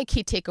 one of my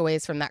key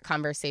takeaways from that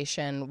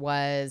conversation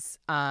was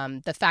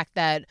the fact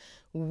that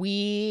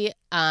we,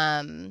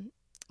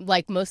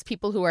 like most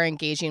people who are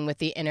engaging with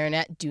the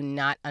internet, do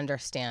not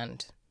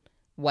understand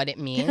what it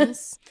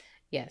means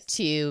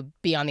to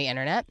be on the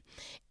internet,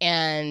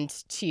 and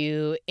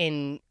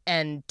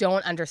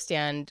don't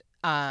understand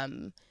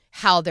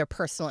how their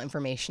personal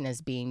information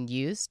is being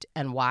used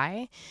and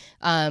why.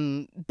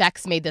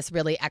 Bex made this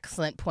really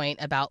excellent point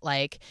about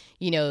like,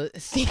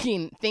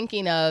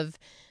 thinking of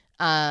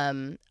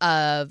signing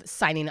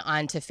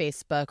on to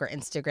Facebook or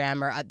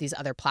Instagram or these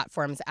other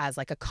platforms as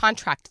like a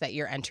contract that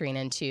you're entering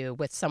into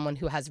with someone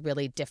who has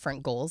really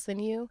different goals than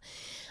you.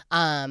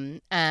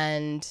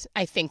 And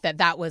I think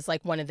that was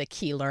like one of the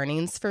key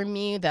learnings for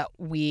me, that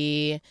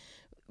we're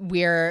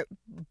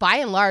by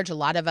and large, a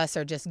lot of us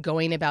are just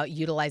going about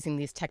utilizing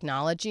these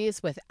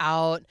technologies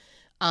without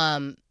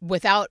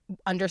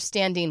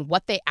understanding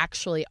what they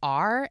actually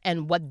are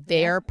and what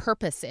their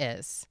purpose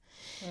is.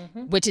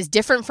 Which is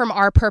different from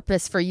our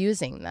purpose for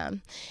using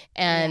them.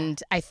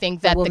 And I think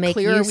that the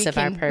clearer we can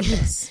our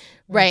purpose.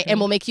 Right. And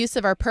we'll make use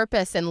of our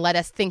purpose and let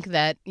us think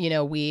that,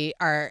 we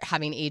are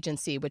having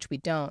agency, which we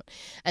don't.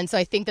 And so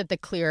I think that the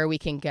clearer we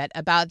can get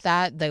about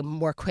that, the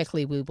more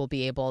quickly we will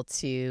be able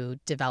to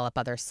develop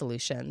other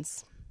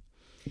solutions.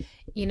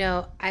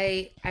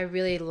 I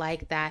really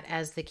like that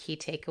as the key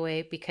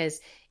takeaway,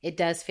 because it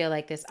does feel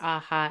like this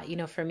aha.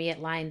 For me, it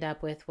lined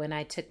up with when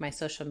I took my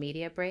social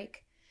media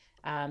break.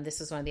 This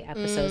was one of the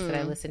episodes that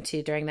I listened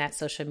to during that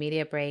social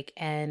media break.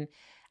 And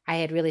I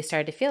had really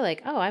started to feel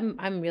like,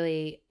 I'm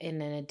really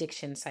in an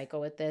addiction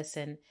cycle with this.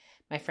 And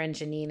my friend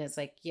Janine is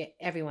like, yeah,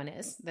 everyone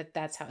is.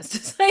 That's how it's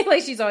designed.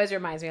 Like, she's always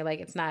reminds me,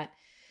 like, it's not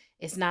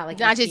like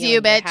not just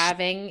you, bitch.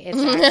 Having. It's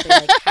actually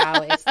like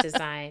how it's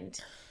designed.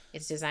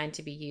 It's designed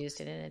to be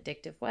used in an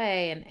addictive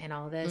way and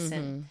all this.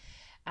 And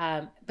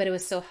but it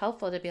was so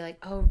helpful to be like,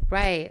 oh,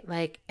 right.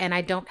 Like, and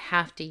I don't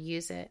have to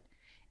use it.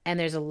 And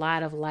there's a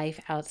lot of life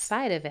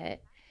outside of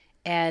it.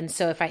 And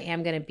so if I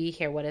am going to be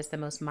here, what is the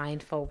most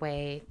mindful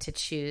way to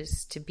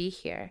choose to be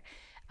here?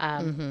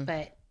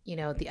 But,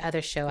 the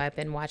other show I've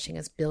been watching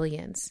is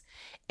Billions.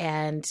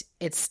 And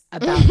it's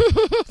about,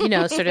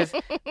 sort of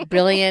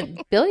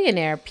brilliant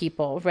billionaire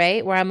people,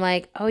 right? Where I'm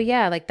like, oh,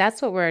 yeah, like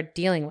that's what we're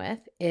dealing with,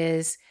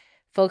 is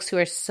folks who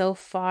are so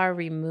far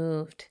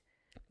removed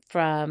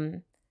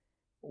from,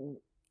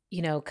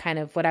 kind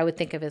of what I would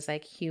think of as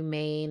like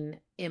humane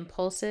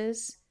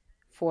impulses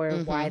for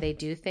why they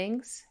do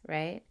things,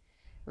 right?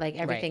 Like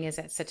everything is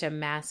at such a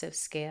massive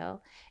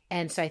scale.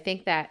 And so I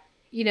think that,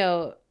 in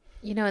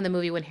the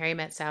movie When Harry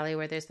Met Sally,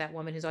 where there's that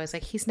woman who's always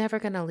like, he's never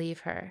going to leave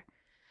her,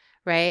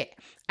 right?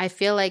 I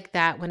feel like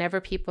that whenever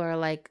people are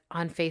like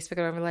on Facebook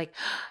or whatever, like,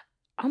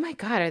 oh my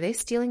God, are they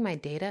stealing my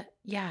data?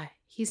 Yeah,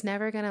 he's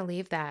never going to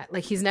leave that.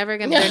 Like they're never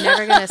going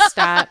to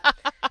stop.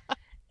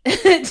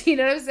 Do you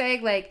know what I'm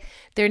saying? Like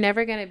they're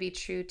never going to be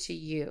true to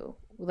you.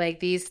 Like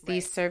these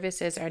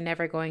services are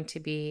never going to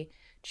be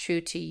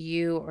true to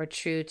you or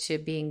true to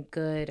being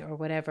good or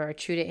whatever, or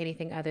true to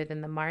anything other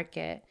than the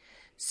market.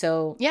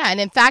 So yeah,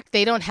 and in fact,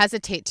 they don't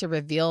hesitate to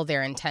reveal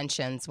their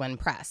intentions when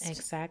pressed.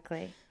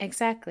 Exactly.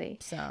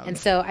 And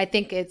so I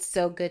think it's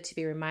so good to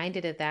be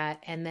reminded of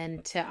that, and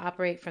then to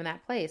operate from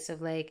that place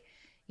of like,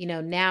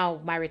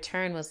 now my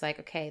return was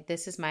like, okay,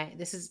 this is my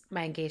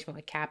engagement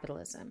with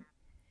capitalism,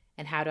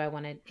 and how do I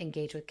want to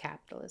engage with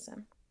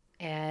capitalism,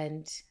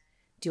 and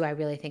do I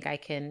really think I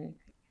can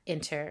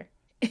enter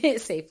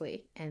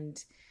safely,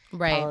 and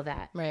all of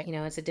that. Right.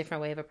 It's a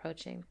different way of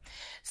approaching.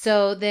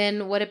 So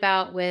then, what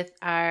about with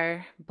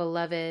our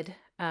beloved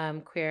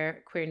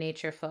queer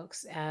nature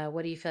folks?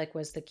 What do you feel like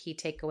was the key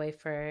takeaway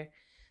for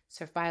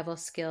survival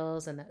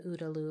skills and the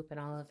OODA loop and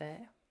all of it?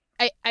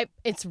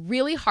 It's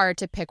really hard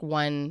to pick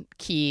one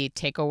key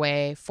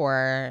takeaway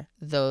for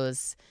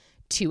those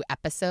 2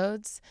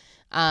 episodes.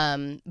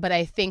 But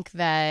I think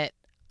that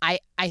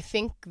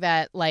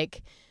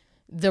like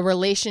the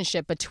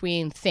relationship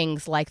between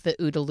things like the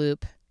OODA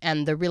loop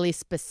and the really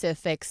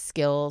specific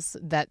skills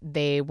that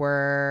they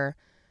were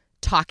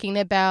talking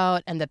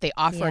about and that they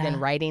offered in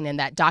writing in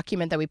that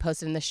document that we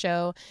posted in the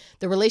show,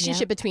 the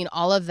relationship between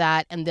all of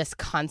that and this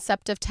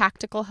concept of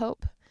tactical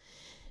hope,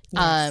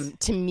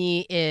 to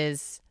me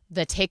is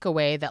the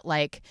takeaway that,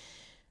 like,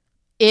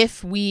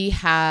 if we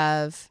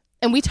have,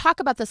 and we talk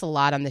about this a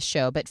lot on the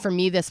show, but for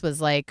me, this was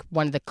like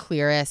one of the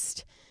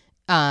clearest,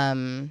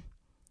 it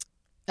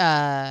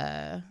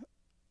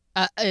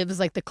was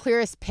like the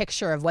clearest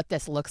picture of what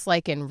this looks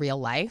like in real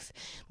life.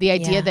 The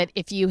idea that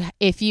if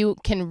you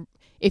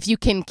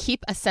can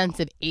keep a sense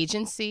of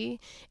agency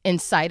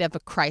inside of a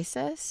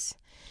crisis,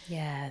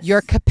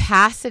 your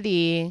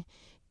capacity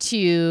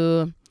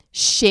to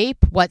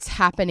shape what's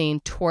happening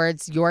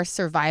towards your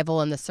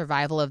survival and the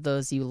survival of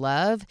those you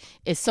love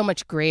is so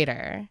much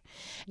greater.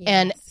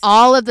 And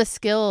all of the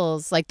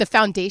skills, like the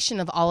foundation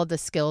of all of the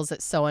skills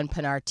that So and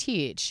Pinar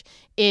teach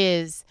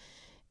is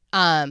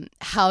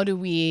how do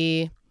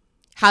we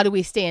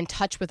stay in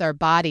touch with our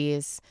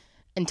bodies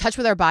and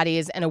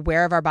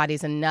aware of our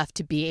bodies enough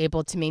to be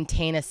able to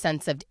maintain a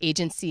sense of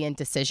agency and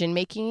decision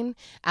making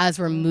as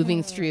we're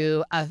moving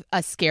through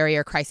a scary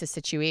or crisis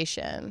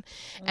situation.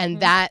 And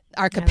that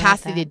our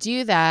capacity to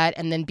do that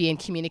and then be in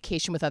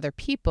communication with other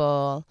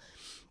people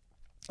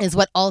is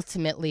what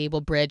ultimately will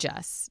bridge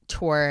us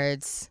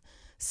towards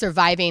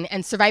surviving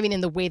in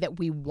the way that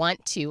we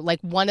want to.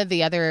 Like one of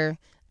the other,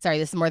 sorry,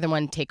 this is more than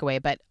one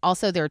takeaway, but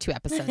also there were 2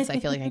 episodes I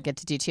feel like I get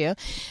to do 2.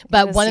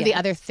 But one of the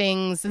other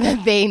things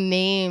that they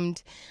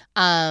named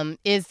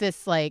is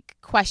this like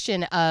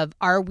question of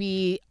are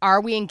we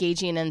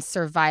engaging in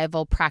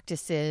survival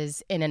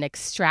practices in an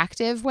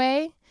extractive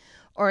way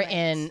or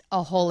in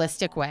a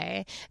holistic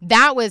way?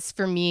 That was,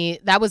 for me,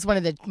 that was one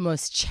of the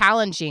most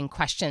challenging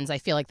questions I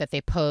feel like that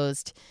they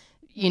posed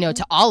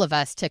to all of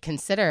us to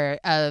consider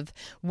of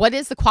what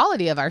is the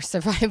quality of our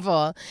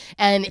survival,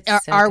 and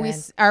are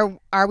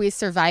we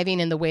surviving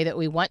in the way that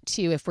we want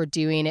to if we're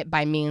doing it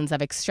by means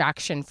of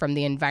extraction from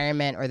the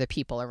environment or the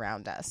people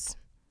around us.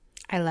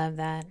 I love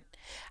that.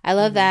 I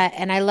love that,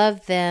 and I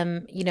love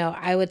them.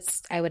 I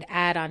would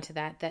add on to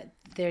that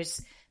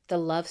there's the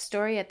love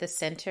story at the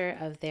center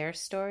of their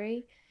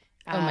story.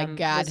 Oh my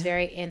God. Was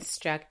very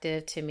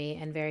instructive to me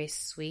and very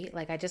sweet.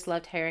 Like I just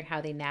loved hearing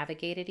how they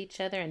navigated each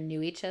other and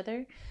knew each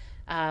other.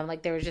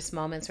 Like there were just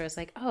moments where it's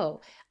like,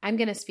 oh, I'm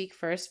going to speak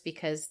first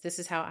because this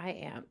is how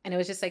I am. And it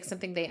was just like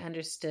something they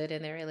understood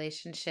in their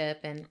relationship.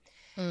 And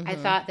I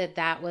thought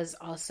that was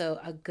also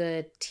a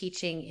good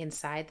teaching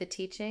inside the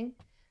teaching.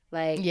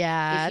 Like if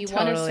you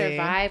want to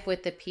survive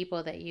with the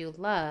people that you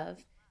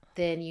love,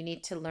 then you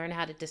need to learn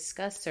how to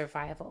discuss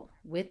survival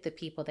with the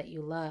people that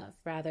you love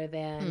rather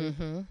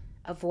than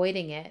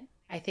avoiding it.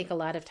 I think a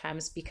lot of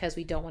times because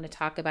we don't want to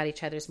talk about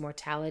each other's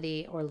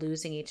mortality or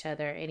losing each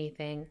other or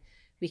anything,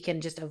 we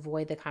can just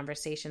avoid the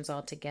conversations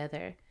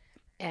altogether.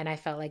 And I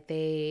felt like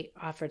they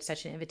offered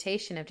such an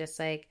invitation of just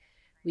like,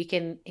 we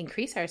can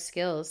increase our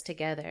skills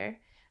together.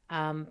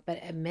 But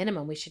at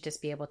minimum, we should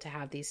just be able to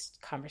have these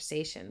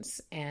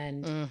conversations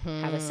and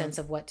have a sense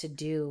of what to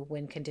do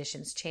when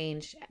conditions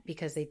change,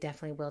 because they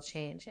definitely will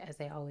change as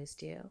they always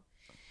do.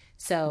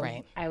 So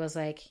I was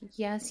like,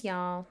 yes,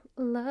 y'all.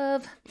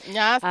 Love.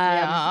 Yes,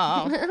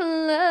 y'all.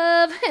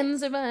 Love and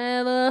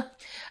survival.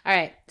 All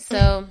right.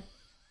 So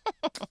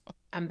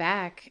I'm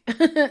back.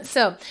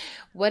 So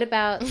what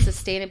about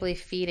sustainably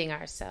feeding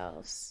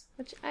ourselves?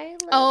 Which I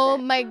love. Oh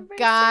my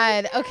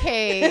God.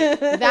 Okay.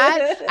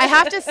 That, I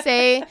have to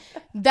say,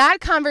 that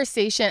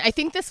conversation, I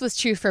think this was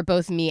true for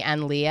both me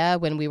and Leah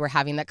when we were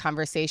having that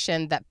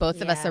conversation, that both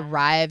of us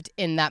arrived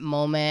in that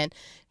moment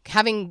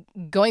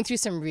going through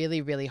some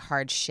really, really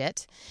hard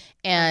shit.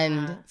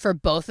 And for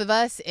both of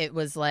us, it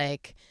was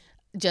like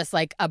just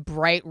like a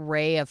bright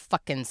ray of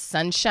fucking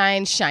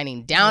sunshine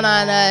shining down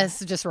on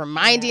us, just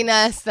reminding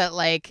us that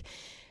like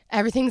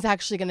everything's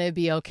actually going to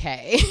be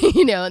okay,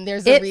 and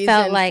there's a reason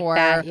felt like for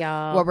that,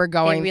 y'all. What we're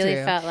going through. It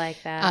really felt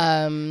like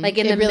that. Like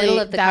in the middle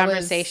of the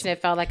conversation,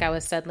 it felt like I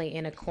was suddenly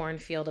in a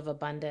cornfield of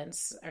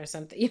abundance or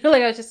something.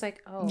 Like I was just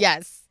like, oh.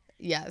 Yes.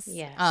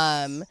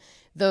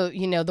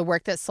 The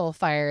work that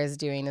Soulfire is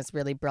doing is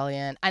really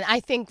brilliant. And I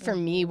think for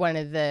me, one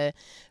of the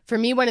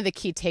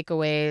key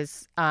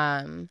takeaways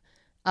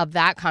of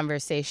that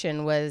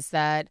conversation was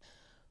that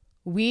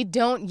we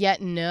don't yet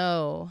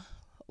know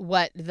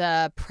what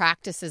the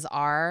practices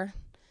are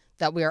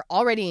that we are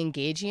already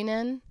engaging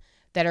in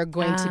that are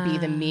going to be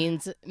the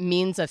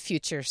means of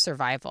future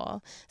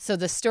survival. So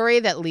the story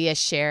that Leah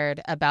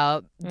shared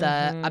about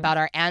about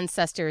our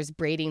ancestors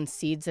braiding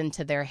seeds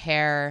into their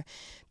hair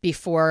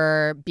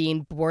before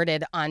being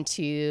boarded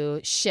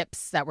onto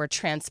ships that were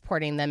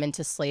transporting them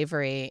into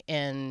slavery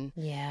in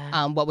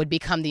what would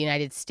become the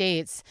United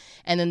States,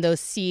 and then those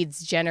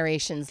seeds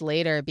generations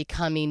later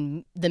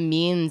becoming the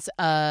means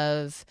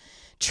of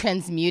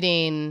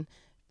transmuting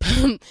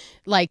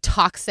like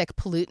toxic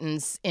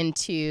pollutants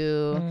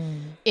into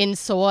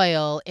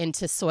soil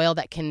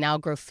that can now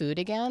grow food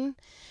again.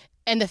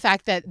 And the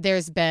fact that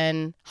there's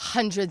been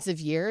hundreds of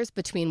years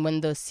between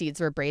when those seeds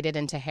were braided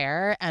into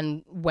hair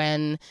and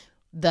when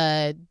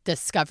the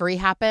discovery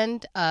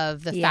happened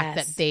of the fact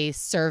that they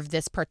serve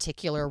this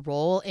particular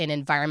role in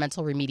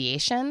environmental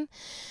remediation.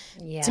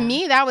 Yeah. To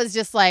me, that was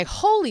just like,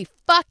 holy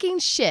fucking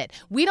shit.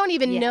 We don't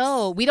even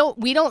know. We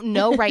don't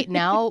know right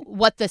now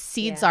what the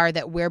seeds are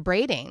that we're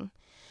braiding.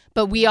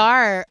 But we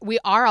are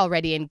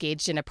already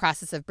engaged in a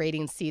process of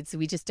braiding seeds, so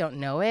we just don't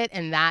know it.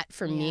 And that,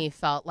 for me,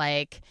 felt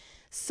like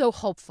so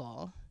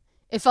hopeful.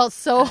 It felt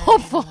so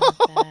hopeful.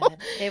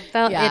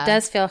 It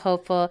does feel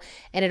hopeful.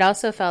 And it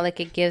also felt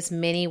like it gives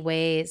many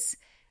ways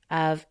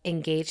of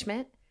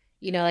engagement.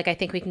 You know, like I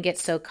think we can get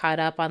so caught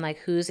up on like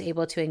who's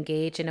able to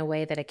engage in a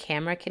way that a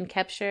camera can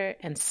capture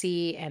and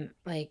see and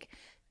like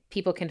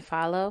people can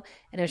follow.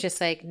 And it was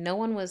just like no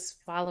one was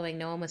following,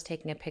 no one was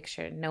taking a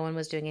picture, no one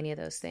was doing any of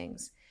those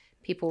things.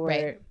 People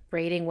were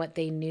braiding what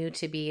they knew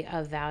to be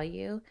of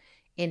value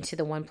into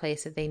the one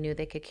place that they knew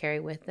they could carry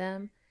with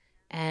them.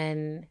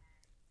 And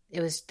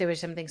there was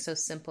something so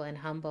simple and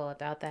humble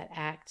about that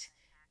act.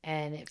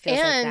 And it feels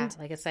like that.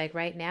 Like it's like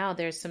right now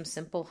there's some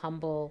simple,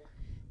 humble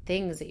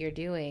things that you're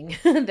doing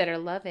that are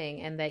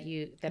loving and that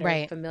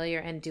are familiar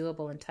and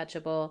doable and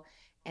touchable,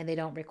 and they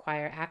don't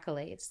require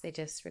accolades. They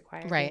just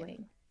require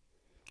doing.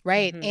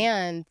 Right. Mm-hmm.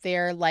 And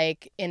they're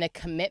like in a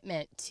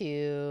commitment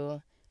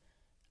to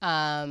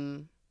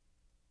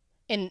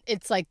and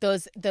it's like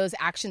those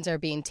actions are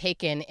being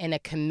taken in a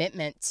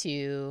commitment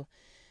to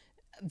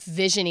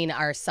visioning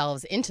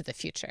ourselves into the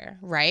future,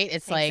 right?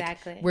 It's like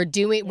we're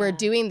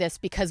doing this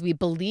because we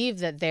believe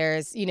that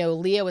there's, you know,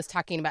 Leah was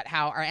talking about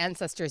how our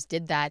ancestors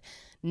did that,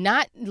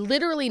 not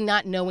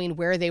knowing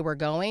where they were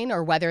going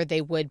or whether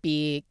they would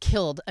be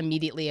killed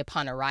immediately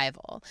upon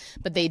arrival.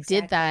 But they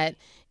did that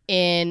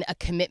in a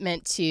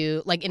commitment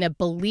to, like, in a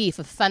belief,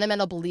 a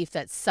fundamental belief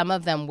that some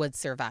of them would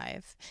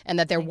survive and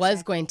that there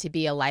was going to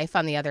be a life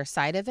on the other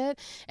side of it.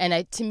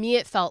 And to me,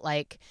 it felt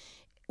like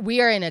we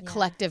are in a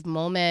collective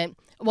moment.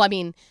 Well, I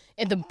mean,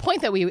 at the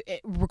point that we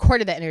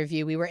recorded that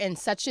interview, we were in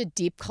such a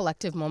deep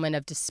collective moment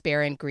of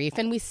despair and grief,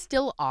 and we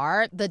still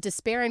are. The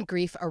despair and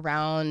grief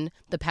around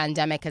the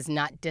pandemic has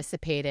not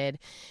dissipated.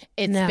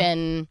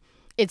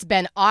 It's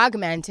been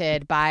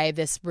augmented by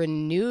this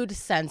renewed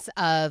sense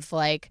of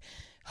like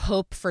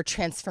hope for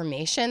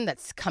transformation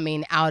that's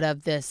coming out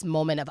of this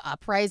moment of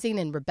uprising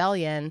and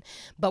rebellion,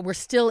 but we're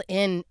still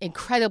in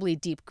incredibly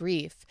deep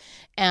grief.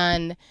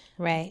 And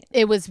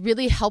it was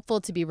really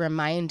helpful to be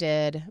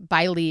reminded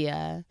by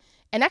Leah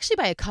and actually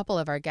by a couple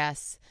of our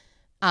guests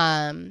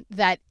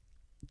that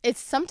it's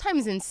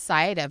sometimes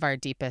inside of our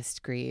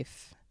deepest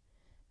grief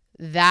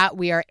that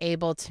we are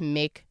able to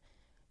make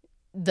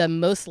the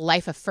most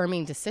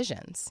life-affirming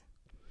decisions.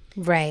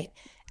 Right.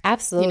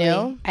 Absolutely. You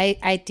know?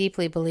 I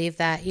deeply believe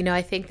that. You know,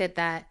 I think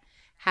that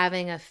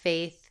having a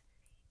faith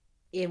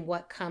in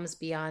what comes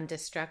beyond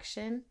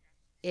destruction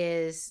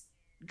is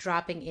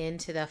dropping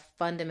into the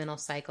fundamental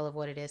cycle of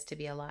what it is to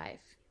be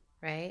alive,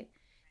 right?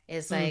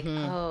 It's like,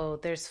 oh,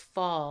 there's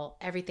fall.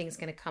 Everything's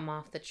going to come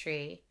off the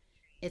tree.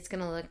 It's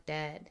going to look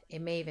dead. It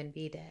may even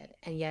be dead.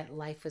 And yet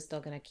life was still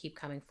going to keep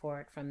coming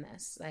forward from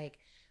this. Like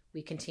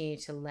we continue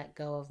to let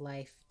go of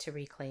life to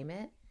reclaim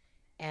it.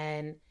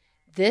 And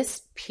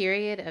this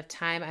period of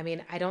time, I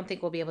mean, I don't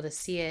think we'll be able to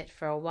see it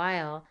for a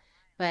while,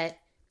 but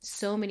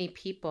so many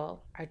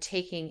people are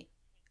taking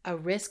a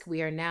risk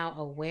we are now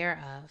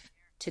aware of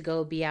to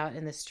go be out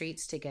in the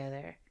streets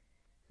together.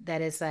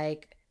 That is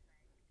like,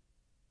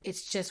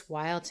 it's just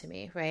wild to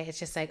me, right? It's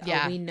just like,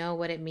 oh, we know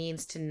what it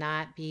means to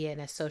not be in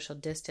a social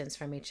distance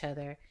from each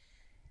other.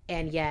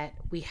 And yet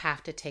we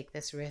have to take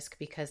this risk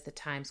because the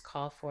times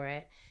call for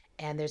it.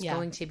 And there's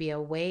going to be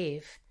a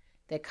wave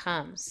that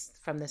comes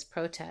from this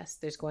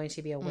protest. There's going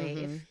to be a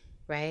wave,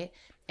 right?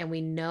 And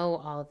we know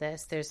all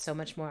this. There's so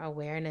much more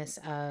awareness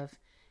of,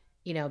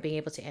 you know, being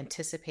able to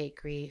anticipate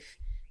grief,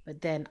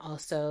 but then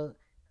also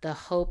the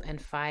hope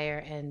and fire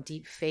and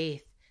deep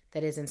faith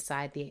that is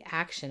inside the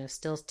action of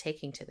still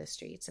taking to the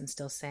streets and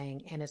still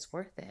saying, and it's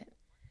worth it.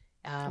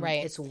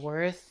 It's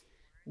worth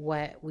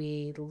what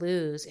we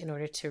lose in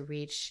order to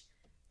reach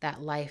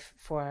that life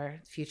for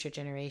our future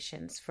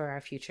generations, for our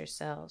future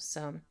selves.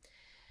 So,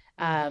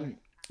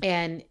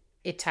 and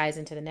it ties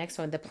into the next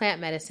one, the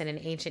plant medicine and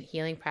ancient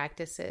healing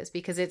practices,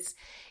 because it's,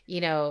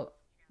 you know,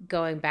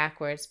 going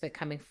backwards, but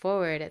coming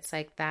forward, it's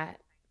like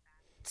that.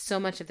 So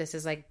much of this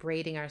is like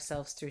braiding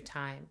ourselves through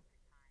time,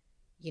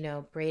 you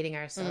know, braiding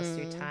ourselves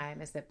through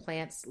time is that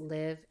plants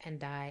live and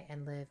die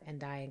and live and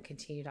die and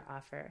continue to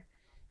offer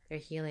their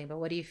healing. But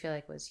what do you feel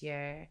like was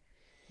your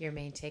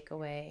main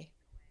takeaway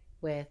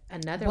with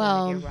another one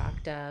Well, of your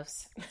rock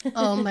doves?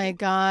 oh my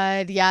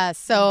God. Yeah.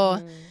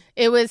 So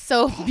it was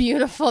so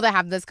beautiful to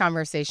have this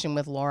conversation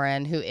with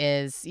Lauren, who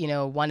is,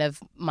 one of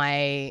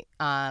my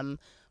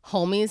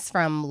homies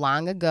from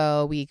long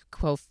ago.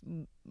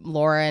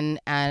 Lauren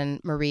and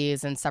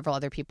Marie's and several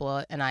other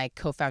people and I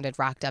co-founded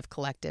Rock Dove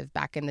Collective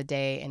back in the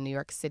day in New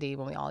York City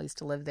when we all used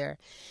to live there.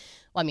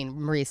 Well, I mean,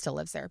 Marie still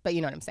lives there, but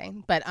you know what I'm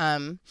saying. But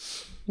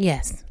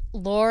yes,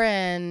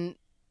 Lauren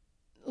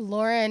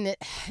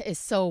is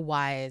so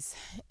wise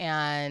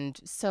and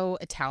so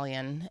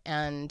Italian,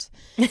 and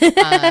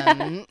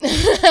and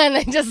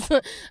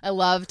I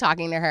love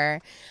talking to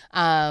her,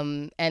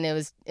 and it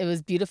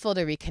was beautiful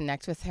to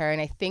reconnect with her.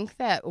 And I think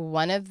that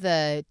one of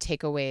the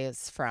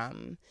takeaways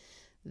from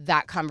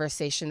that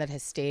conversation that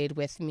has stayed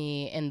with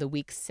me in the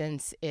weeks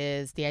since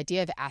is the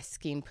idea of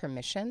asking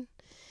permission.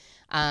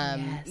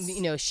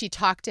 Yes. She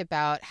talked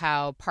about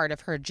how part of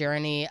her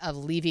journey of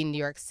leaving New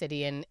York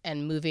City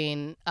and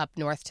moving up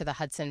north to the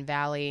Hudson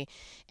Valley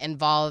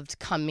involved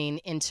coming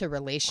into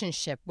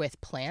relationship with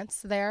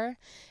plants there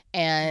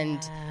and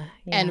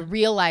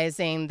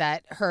realizing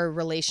that her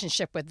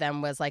relationship with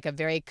them was like a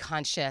very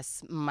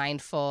conscious,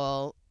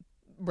 mindful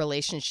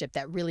relationship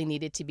that really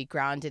needed to be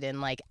grounded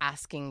in like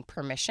asking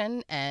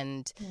permission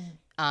and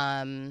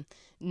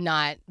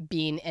not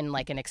being in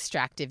like an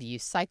extractive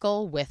use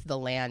cycle with the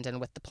land and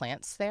with the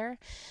plants there.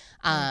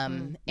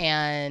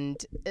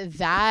 And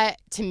that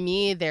to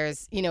me,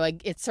 there's,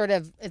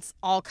 it's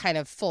all kind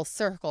of full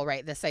circle,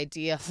 right? This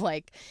idea of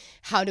like,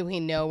 how do we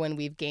know when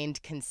we've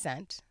gained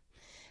consent?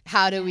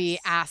 How do we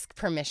ask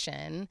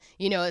permission?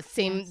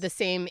 The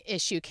same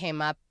issue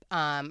came up,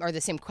 or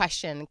the same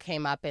question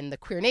came up in the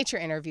Queer Nature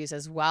interviews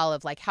as well,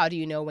 of like, how do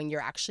you know when you're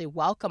actually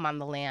welcome on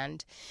the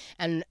land?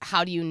 And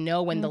how do you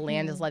know when the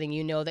land is letting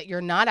you know that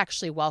you're not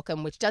actually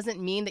welcome, which doesn't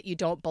mean that you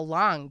don't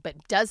belong, but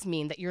does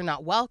mean that you're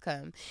not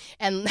welcome?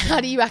 And how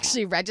do you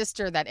actually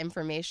register that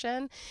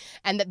information?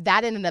 And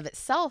that in and of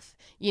itself,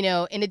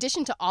 in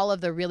addition to all of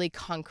the really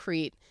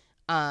concrete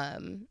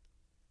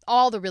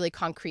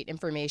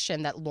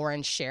information that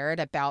Lauren shared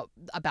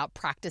about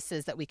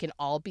practices that we can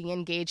all be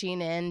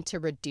engaging in to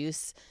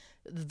reduce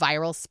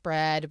viral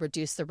spread,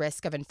 reduce the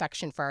risk of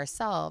infection for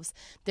ourselves,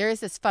 there is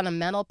this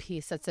fundamental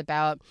piece that's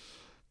about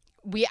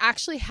we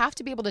actually have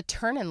to be able to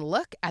turn and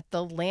look at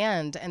the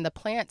land and the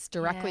plants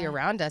directly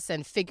around us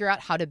and figure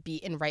out how to be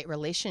in right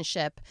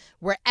relationship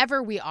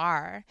wherever we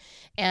are.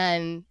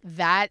 And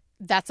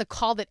that's a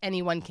call that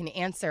anyone can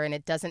answer, and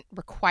it doesn't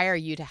require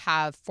you to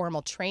have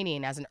formal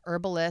training as an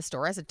herbalist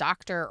or as a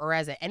doctor or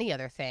as any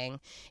other thing.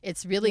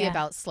 It's really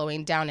about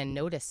slowing down and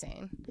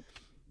noticing.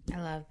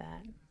 I love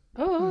that.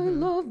 Oh, I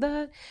love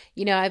that.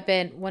 I've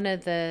been, one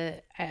of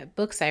the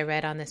books I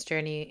read on this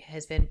journey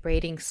has been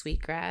Braiding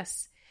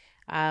Sweetgrass,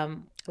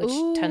 which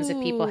tons of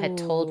people had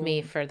told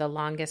me for the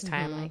longest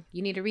time, like,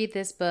 you need to read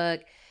this book.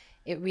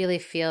 It really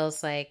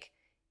feels like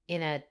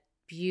in a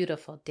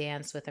beautiful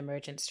dance with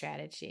emergent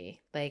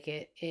strategy. Like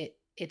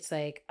it's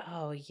like,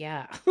 oh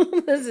yeah,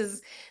 this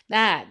is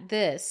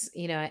this,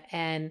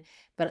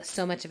 but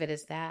so much of it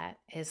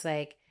is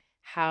like,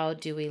 how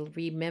do we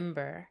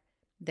remember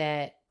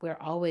that we're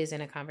always in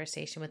a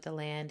conversation with the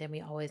land and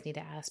we always need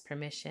to ask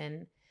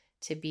permission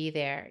to be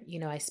there.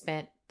 I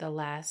spent the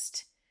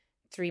last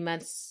 3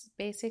 months,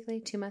 basically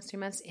 2 months, 3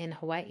 months in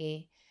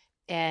Hawaii,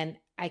 and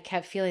I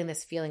kept feeling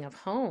this feeling of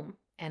home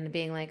and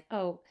being like,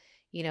 oh,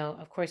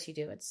 of course you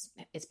do.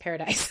 It's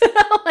paradise.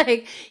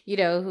 Like,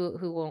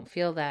 who won't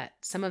feel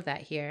some of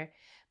that here,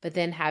 but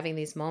then having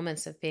these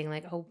moments of being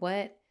like, oh,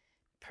 what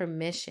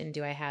permission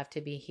do I have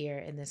to be here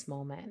in this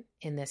moment,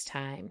 in this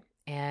time?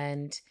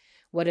 And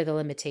what are the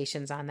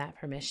limitations on that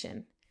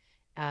permission?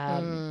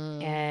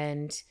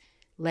 And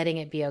letting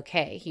it be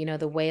okay.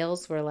 The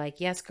whales were like,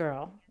 yes,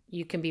 girl,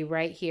 you can be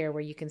right here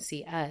where you can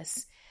see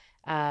us.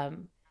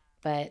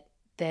 But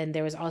then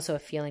there was also a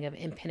feeling of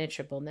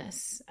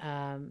impenetrableness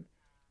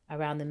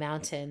around the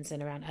mountains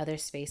and around other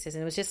spaces.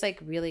 And it was just like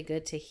really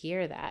good to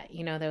hear that,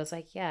 there was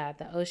like, yeah,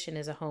 the ocean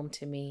is a home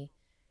to me,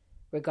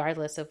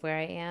 regardless of where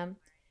I am.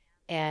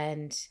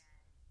 And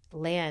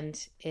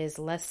land is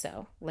less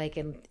so. Like,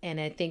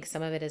 and I think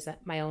some of it is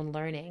my own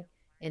learning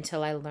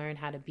until I learn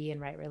how to be in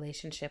right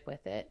relationship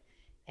with it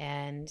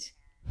and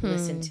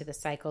listen to the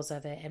cycles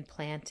of it and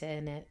plant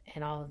in it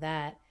and all of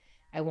that.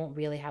 I won't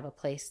really have a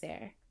place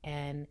there.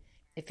 And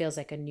it feels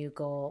like a new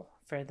goal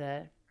for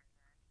the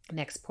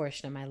next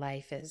portion of my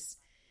life is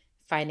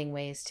finding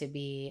ways to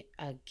be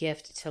a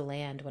gift to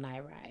land when I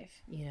arrive,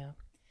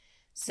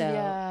 So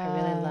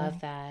I really love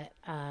that.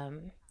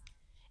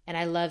 And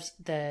I loved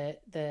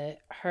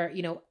her,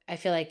 I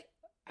feel like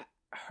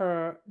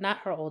not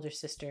her older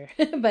sister,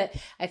 but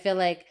I feel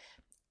like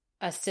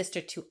a sister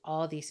to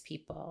all these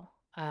people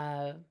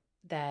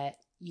that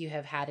you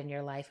have had in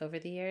your life over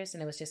the years.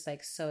 And it was just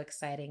like so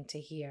exciting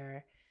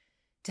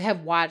to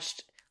have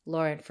watched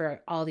Lauren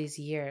for all these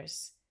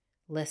years,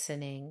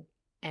 listening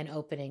and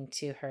opening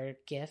to her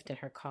gift and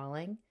her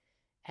calling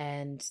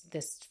And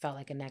this felt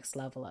like a next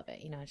level of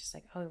it. Just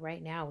like, oh,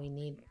 right now we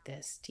need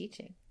this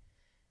teaching.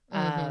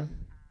 And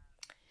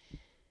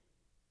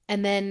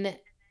then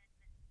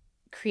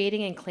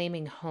creating and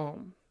claiming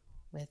home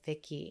with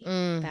Vicki.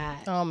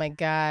 That oh my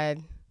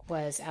God.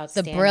 Was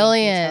outstanding. The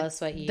brilliant, tell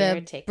us what your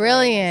takeaway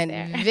brilliant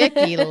was there?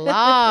 Vicki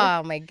Law.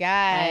 Oh my God.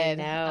 I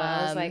know.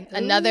 I was like,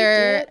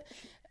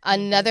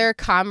 another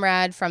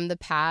comrade from the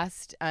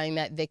past. I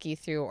met Vicki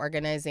through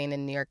organizing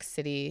in New York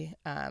City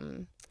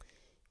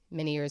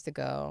many years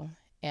ago.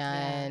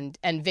 And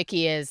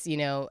Vicki is,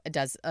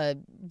 does a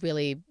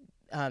really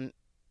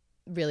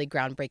really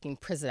groundbreaking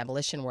prison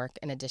abolition work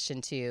in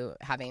addition to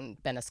having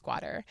been a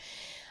squatter.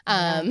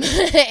 I'm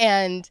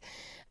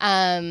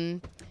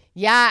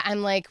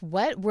like,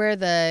 what were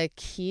the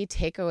key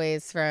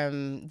takeaways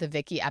from the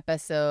Vicki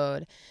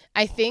episode?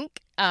 I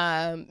think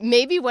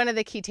maybe one of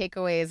the key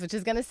takeaways, which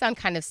is going to sound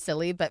kind of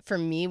silly, but for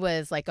me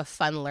was like a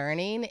fun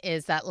learning,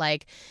 is that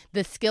like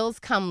the skills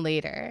come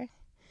later.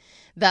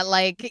 That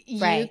like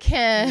you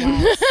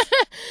can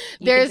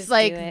there's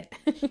like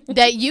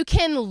that you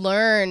can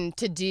learn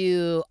to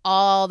do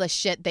all the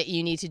shit that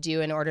you need to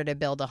do in order to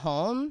build a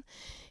home.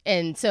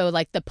 And so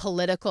like the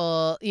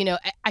political,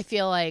 I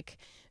feel like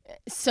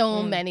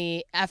so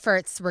many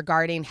efforts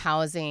regarding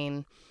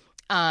housing,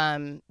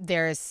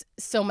 there's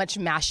so much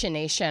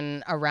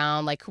machination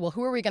around like, well,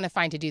 who are we going to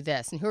find to do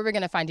this? And who are we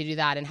going to find to do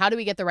that? And how do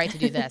we get the right to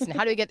do this? And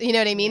how do we get, you know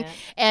what I mean?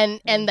 Yeah.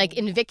 And like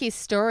in Vicki's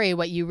story,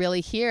 what you really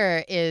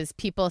hear is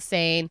people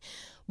saying,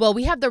 well,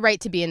 we have the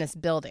right to be in this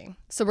building.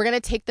 So we're going to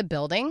take the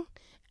building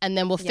and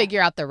then we'll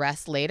figure out the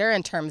rest later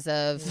in terms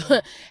of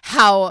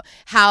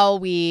how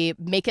we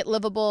make it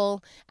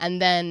livable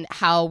and then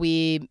how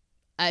we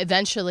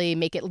eventually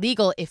make it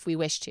legal if we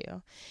wish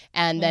to,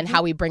 and then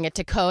how we bring it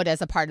to code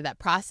as a part of that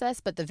process.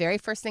 But the very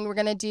first thing we're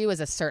going to do is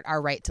assert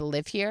our right to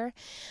live here.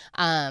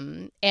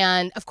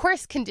 And of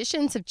course,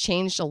 conditions have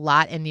changed a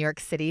lot in New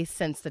York City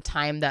since the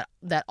time that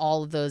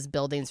all of those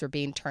buildings were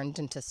being turned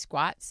into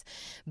squats.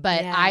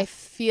 But I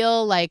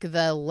feel like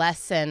the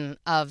lesson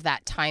of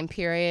that time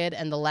period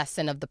and the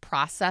lesson of the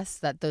process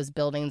that those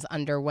buildings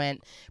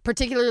underwent,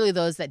 particularly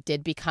those that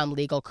did become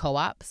legal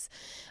co-ops,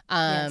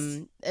 but,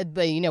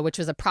 which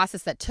was a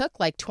process that took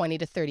like 20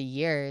 to 30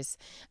 years.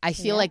 I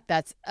feel like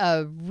that's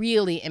a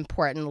really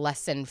important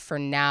lesson for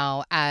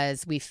now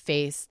as we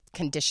face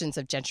conditions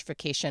of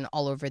gentrification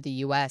all over the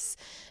U.S.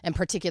 and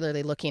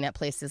particularly looking at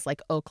places like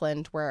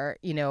Oakland where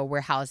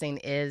housing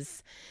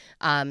is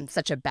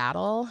such a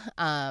battle.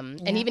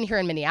 And even here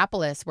in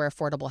Minneapolis where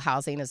affordable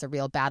housing is a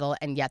real battle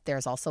and yet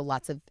there's also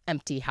lots of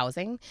empty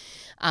housing.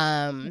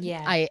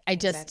 I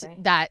just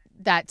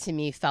that to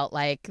me felt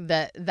like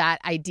that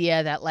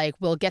idea that like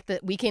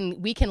we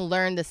can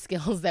learn the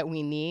skills that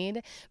we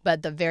need,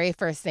 but the very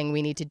first thing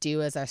we need to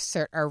do is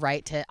assert our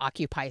right to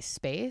occupy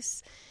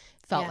space.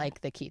 Felt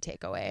like the key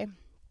takeaway.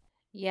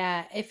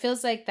 Yeah, it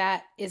feels like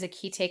that is a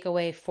key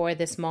takeaway for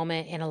this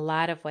moment in a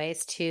lot of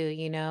ways too,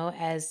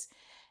 as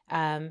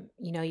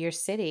your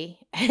city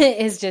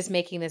is just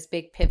making this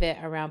big pivot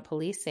around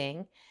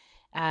policing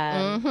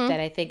that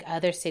I think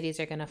other cities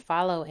are going to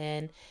follow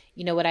in.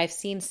 What I've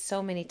seen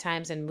so many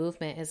times in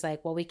movement is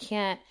like, well, we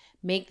can't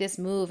make this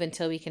move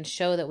until we can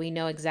show that we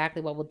know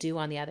exactly what we'll do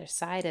on the other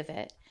side of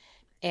it.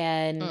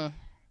 And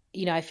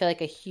I feel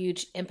like a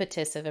huge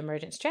impetus of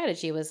emergent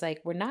strategy was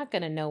like, we're not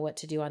going to know what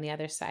to do on the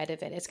other side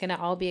of it. It's going to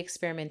all be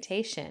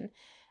experimentation.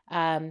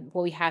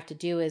 What we have to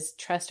do is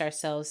trust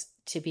ourselves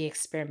to be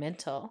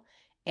experimental.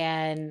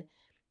 And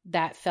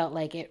that felt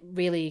like it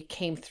really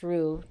came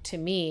through to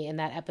me in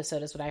that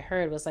episode is what I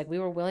heard was like, we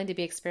were willing to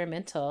be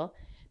experimental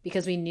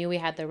because we knew we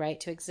had the right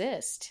to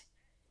exist.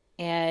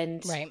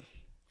 And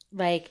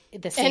like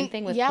the same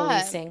thing with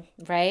policing,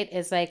 right?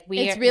 Is like,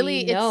 we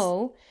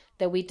know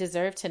that we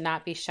deserve to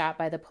not be shot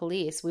by the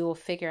police. We will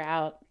figure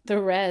out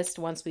the rest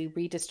once we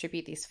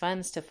redistribute these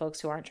funds to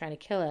folks who aren't trying to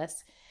kill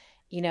us.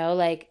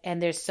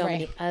 And there's so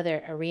many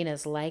other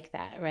arenas like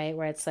that, right?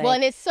 Where it's like, well,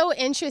 and it's so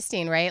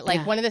interesting, right?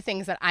 Like one of the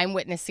things that I'm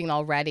witnessing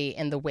already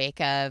in the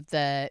wake of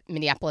the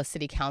Minneapolis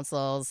City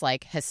Council's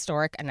like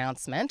historic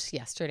announcement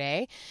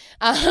yesterday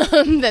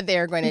that they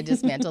are going to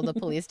dismantle the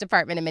police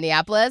department in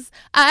Minneapolis.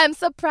 I'm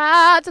so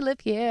proud to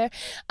live here.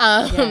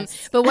 But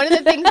one of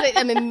the things that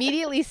I'm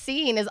immediately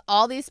seeing is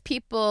all these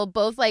people,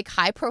 both like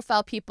high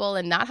profile people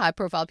and not high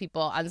profile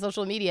people on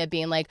social media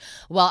being like,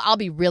 well, I'll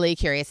be really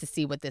curious to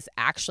see what this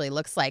actually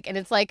looks like.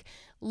 And it's like,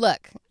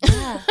 look,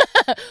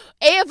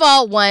 A of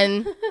all,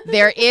 one,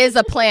 there is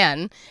a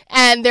plan,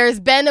 and there's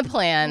been a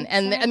plan,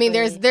 and I mean,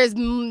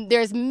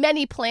 there's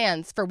many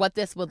plans for what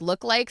this would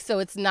lolook like. So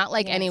it's not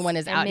like anyone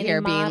is out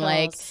here being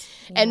like,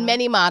 and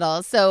many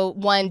models. So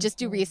one, just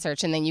do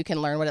research, and then you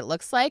can learn what it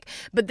looks like.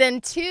 But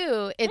then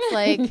two, it's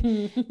like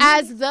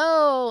as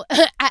though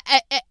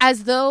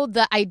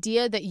the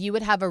idea that you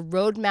would have a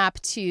roadmap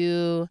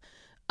to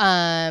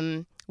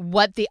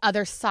what the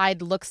other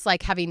side looks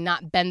like having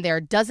not been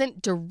there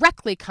doesn't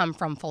directly come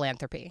from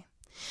philanthropy.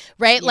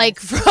 right? Yes. Like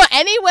for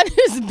anyone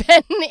who's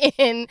been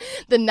in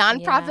the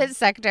nonprofit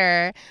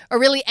sector, or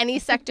really any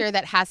sector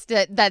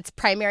that's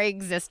primary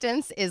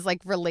existence is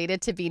like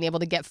related to being able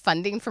to get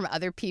funding from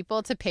other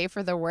people to pay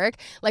for the work.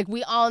 Like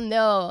we all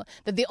know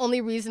that the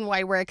only reason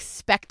why we're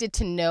expected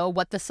to know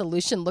what the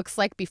solution looks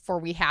like before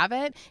we have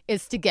it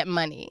is to get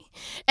money.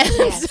 And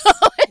so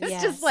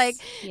it's just like,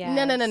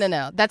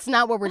 no. That's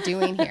not what we're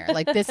doing here.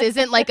 Like this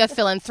isn't like a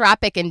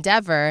philanthropic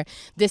endeavor.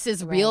 This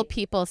is real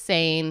people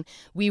saying,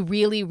 we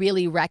really,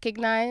 really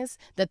recognize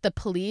that the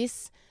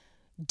police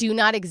do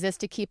not exist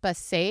to keep us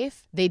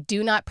safe. They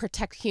do not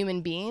protect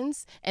human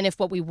beings. And if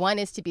what we want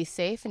is to be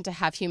safe and to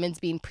have humans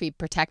being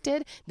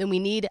protected, then we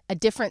need a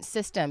different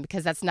system,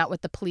 because that's not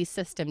what the police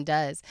system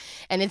does.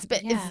 And it's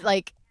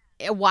like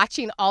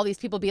watching all these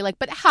people be like,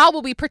 but how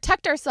will we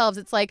protect ourselves?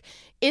 It's like,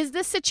 is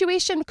this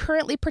situation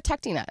currently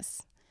protecting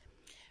us?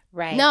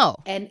 Right. No.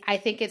 And I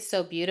think it's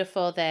so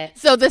beautiful that...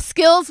 So the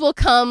skills will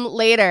come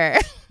later.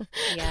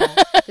 Yeah.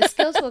 The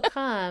skills will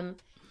come,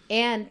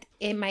 and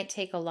it might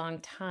take a long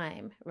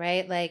time,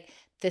 right? Like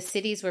the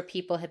cities where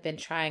people have been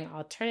trying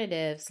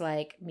alternatives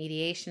like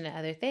mediation and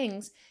other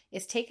things,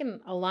 it's taken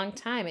a long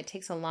time. It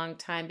takes a long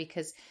time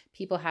because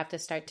people have to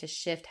start to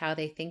shift how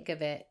they think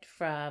of it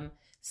from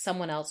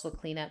someone else will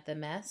clean up the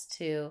mess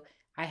to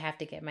I have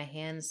to get my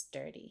hands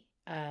dirty.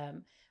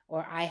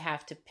 Or I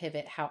have to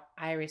pivot how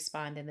I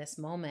respond in this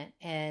moment.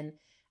 And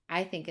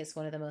I think it's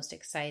one of the most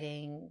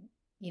exciting,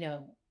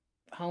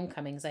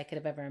 homecomings I could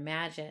have ever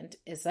imagined,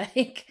 is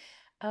like,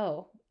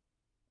 oh,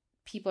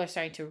 people are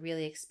starting to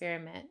really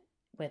experiment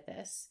with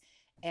this.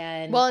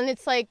 And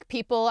it's like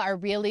people are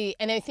really,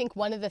 and I think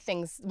one of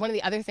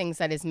the other things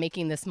that is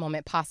making this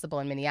moment possible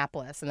in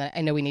Minneapolis, and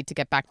I know we need to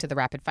get back to the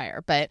rapid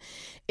fire, but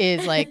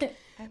is like,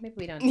 maybe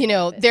we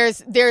don't.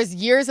 There's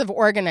years of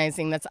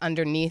organizing that's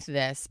underneath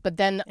this, but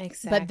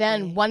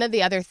then one of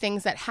the other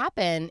things that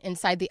happened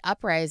inside the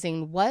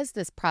uprising was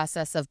this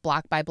process of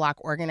block by block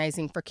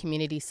organizing for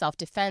community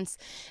self-defense,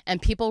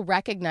 and people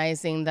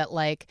recognizing that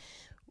like,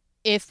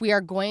 if we are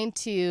going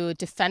to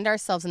defend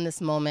ourselves in this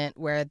moment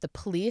where the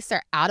police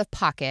are out of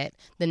pocket,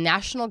 the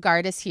National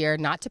Guard is here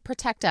not to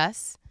protect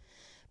us,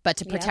 but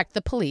to protect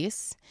the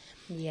police.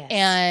 Yes.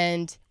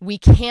 And we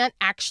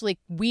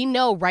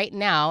know right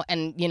now,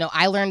 and,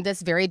 I learned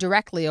this very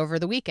directly over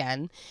the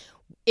weekend,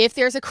 if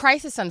there's a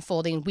crisis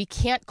unfolding, we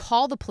can't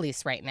call the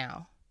police right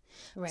now.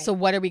 Right. So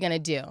what are we going to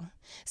do?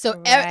 So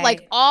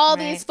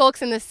these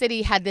folks in the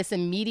city had this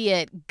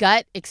immediate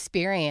gut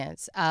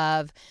experience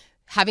of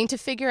having to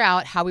figure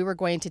out how we were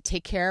going to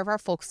take care of our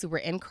folks who were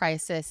in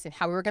crisis, and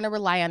how we were going to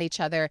rely on each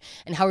other,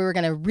 and how we were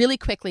going to really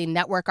quickly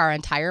network our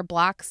entire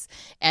blocks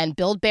and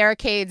build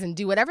barricades and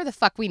do whatever the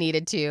fuck we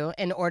needed to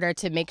in order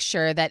to make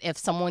sure that if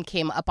someone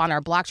came up on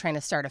our block trying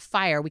to start a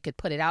fire, we could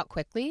put it out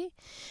quickly.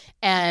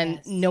 And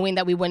knowing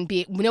that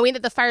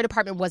the fire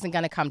department wasn't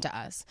going to come to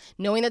us,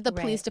 knowing that the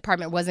police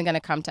department wasn't going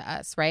to come to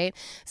us, right?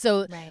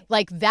 So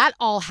like that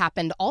all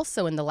happened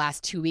also in the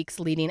last 2 weeks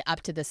leading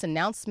up to this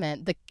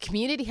announcement. The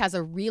community has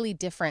a really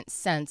different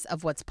sense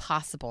of what's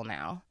possible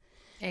now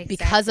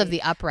because of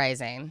the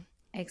uprising.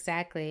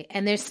 Exactly.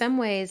 And there's some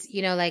ways,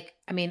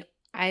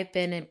 I've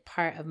been a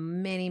part of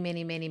many,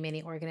 many, many,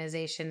 many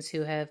organizations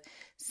who have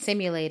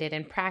simulated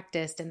and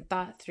practiced and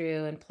thought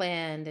through and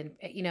planned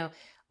and,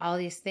 all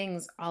these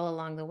things all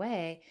along the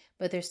way.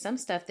 But there's some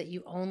stuff that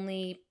you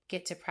only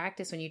get to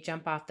practice when you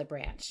jump off the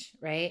branch,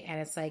 right?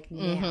 And it's like,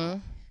 now,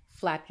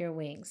 flap your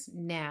wings.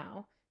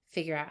 Now,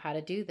 figure out how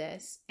to do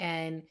this.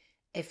 And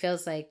it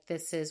feels like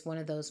this is one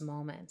of those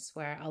moments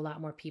where a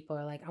lot more people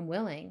are like, I'm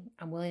willing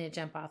to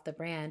jump off the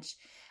branch.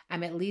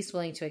 I'm at least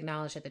willing to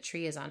acknowledge that the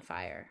tree is on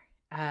fire.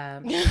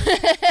 And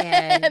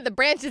the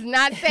branch is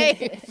not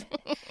safe.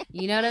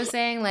 You know what I'm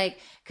saying? Like,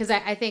 because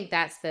I think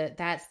that's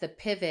the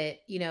pivot,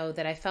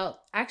 that I felt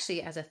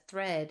actually as a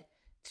thread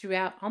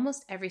throughout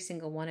almost every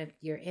single one of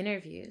your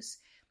interviews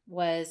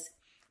was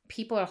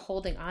people are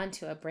holding on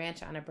to a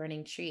branch on a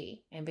burning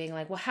tree and being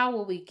like, well, how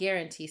will we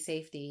guarantee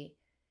safety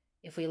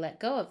if we let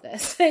go of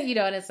this? And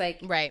it's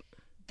like,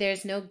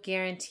 there's no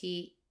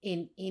guarantee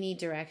in any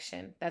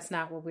direction. That's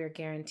not what we're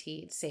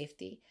guaranteed,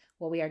 safety.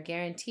 What we are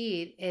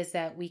guaranteed is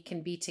that we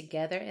can be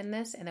together in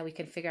this, and that we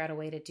can figure out a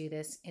way to do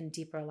this in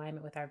deeper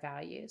alignment with our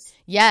values.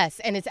 Yes.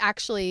 And it's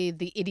actually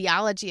the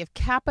ideology of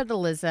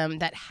capitalism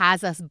that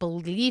has us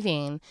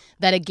believing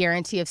that a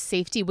guarantee of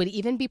safety would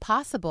even be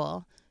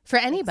possible for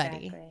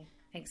anybody.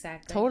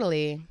 Exactly.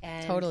 Totally.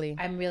 And totally.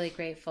 I'm really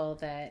grateful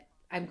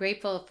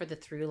for the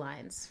through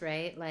lines,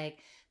 right? Like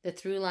the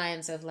through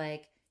lines of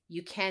like,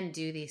 you can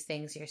do these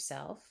things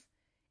yourself,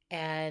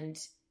 and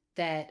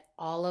that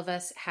all of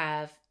us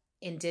have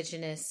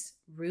indigenous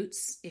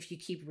roots. If you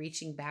keep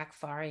reaching back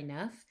far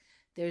enough,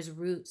 there's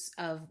roots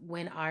of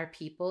when our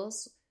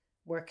peoples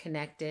were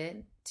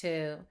connected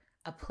to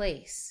a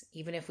place,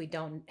 even if we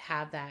don't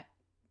have that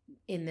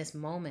in this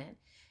moment.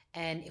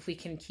 And if we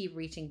can keep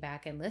reaching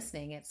back and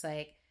listening, it's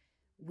like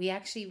we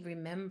actually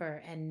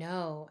remember and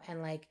know,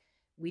 and like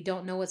we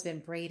don't know what's been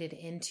braided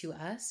into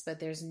us, but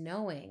there's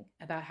knowing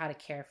about how to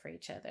care for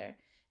each other.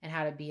 and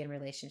how to be in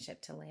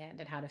relationship to land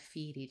and how to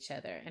feed each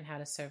other and how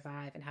to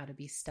survive and how to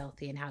be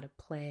stealthy and how to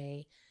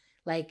play.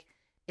 Like,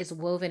 it's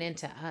woven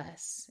into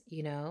us,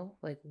 you know,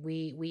 like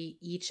we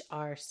each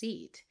are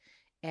seed.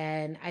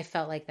 And I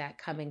felt like that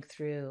coming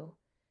through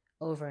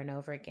over and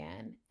over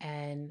again.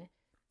 And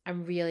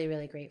I'm really,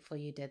 really grateful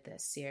you did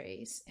this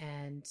series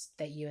and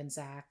that you and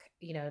Zach,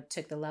 you know,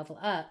 took the level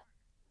up.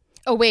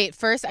 Oh, wait,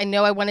 first, I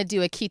know I want to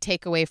do a key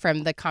takeaway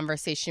from the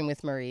conversation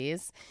with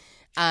Maurice.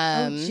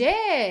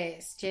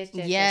 Yes,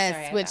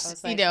 sorry, which, like,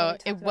 you know,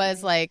 it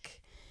was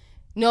like,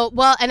 no,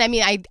 well, and I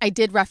mean, I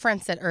did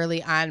reference it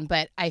early on,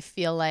 but I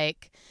feel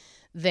like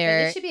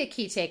this should be a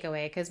key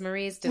takeaway because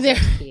Maurice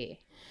deserves key.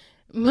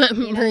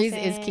 Maurice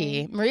is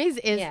key. Maurice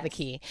is the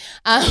key.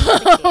 But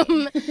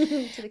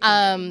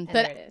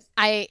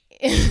I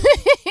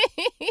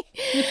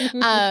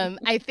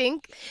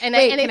think, and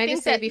wait, I can I think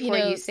just say before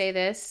you say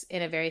this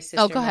in a very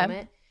sister go ahead.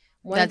 moment?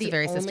 That's a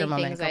very sister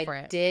moment. One of the only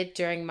things I did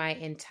during my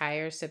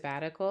entire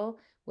sabbatical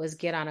was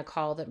get on a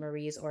call that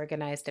Maurice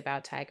organized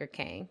about Tiger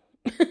King.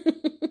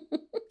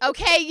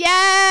 Okay,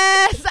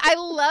 yes, I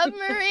love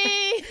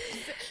Maurice.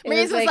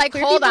 Maurice was like,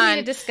 hold on,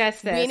 need to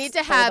discuss this. We need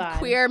to have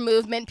queer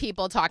movement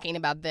people talking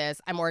about this.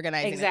 I'm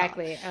organizing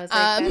exactly. I was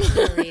like,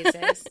 that's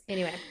Maurice's.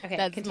 Anyway, okay,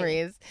 that's continue.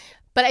 Maurice.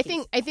 But I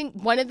think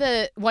one of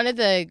the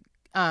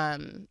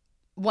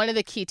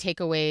key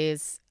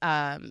takeaways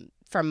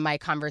from my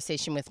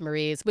conversation with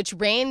Maurice, which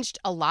ranged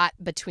a lot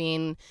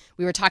between,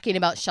 we were talking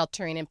about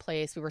sheltering in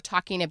place, we were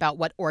talking about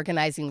what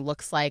organizing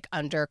looks like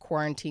under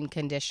quarantine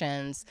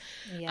conditions.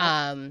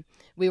 Yep.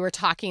 We were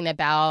talking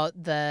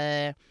about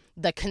the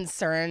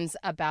concerns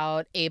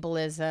about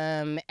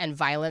ableism and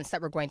violence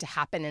that were going to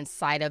happen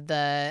inside of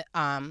the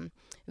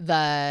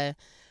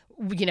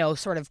you know,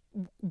 sort of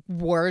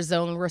war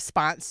zone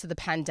response to the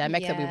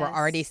pandemic that we were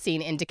already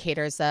seeing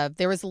indicators of.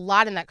 There was a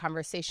lot in that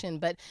conversation,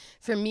 but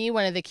for me,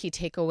 one of the key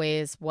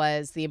takeaways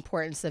was the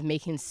importance of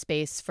making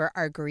space for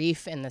our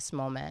grief in this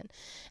moment,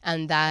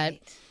 and that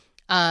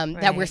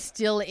that we're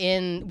still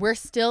in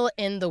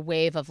the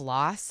wave of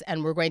loss,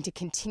 and we're going to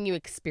continue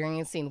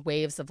experiencing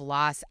waves of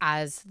loss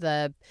as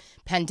the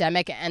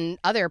pandemic and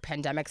other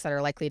pandemics that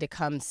are likely to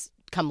come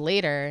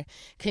later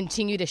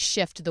continue to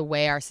shift the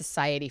way our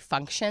society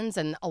functions.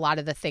 And a lot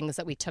of the things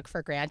that we took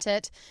for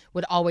granted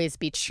would always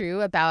be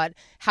true about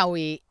how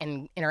we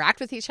interact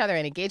with each other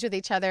and engage with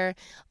each other.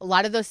 A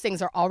lot of those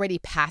things are already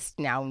past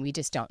now, and we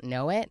just don't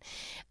know it.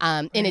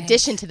 In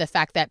addition to the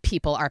fact that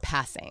people are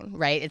passing,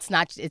 right?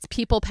 It's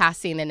people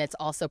passing, and it's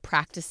also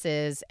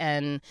practices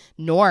and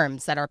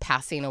norms that are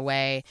passing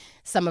away,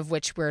 some of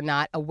which we're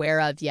not aware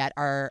of yet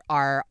are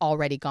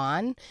already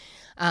gone.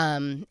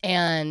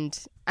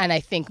 And I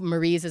think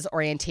Marie's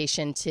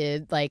orientation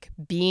to like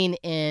being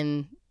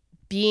in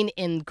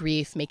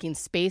grief, making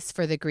space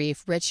for the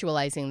grief,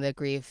 ritualizing the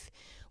grief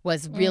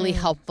was really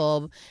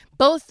helpful,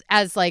 both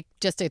as like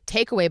just a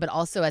takeaway, but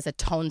also as a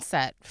tone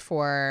set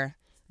for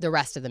the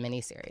rest of the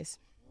miniseries.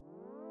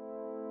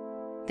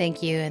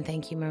 Thank you. And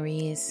thank you,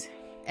 Maurice.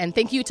 And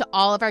thank you to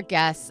all of our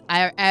guests,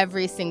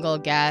 every single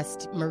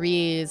guest,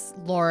 Maurice,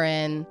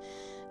 Lauren,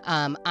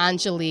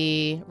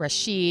 Anjali,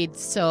 Rashid,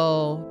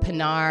 So,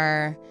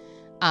 Pinar,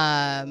 who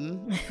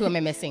am I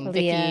missing?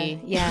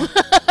 Vicky. Yeah.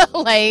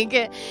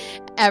 Like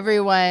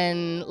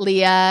everyone,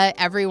 Leah,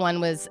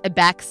 everyone was,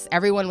 Bex,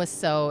 everyone was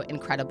so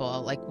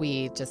incredible. Like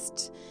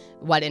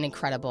what an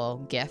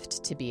incredible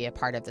gift to be a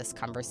part of this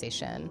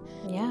conversation.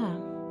 Yeah.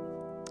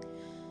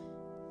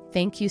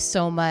 Thank you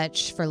so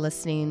much for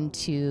listening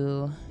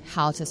to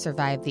How to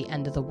Survive the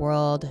End of the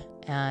World,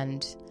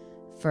 and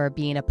for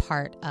being a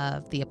part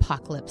of the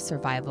Apocalypse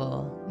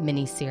Survival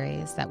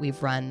mini-series that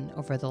we've run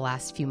over the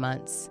last few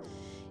months.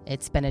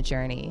 It's been a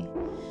journey.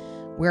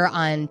 We're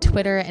on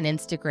Twitter and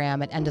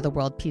Instagram at End of the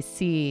World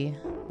PC.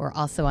 We're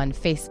also on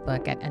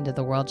Facebook at End of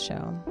the World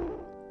Show.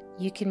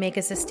 You can make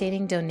a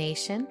sustaining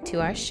donation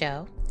to our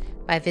show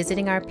by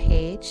visiting our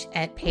page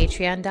at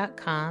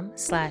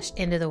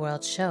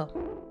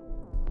patreon.com/endoftheworldshow.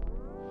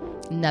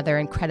 Another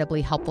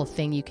incredibly helpful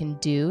thing you can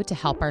do to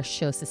help our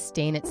show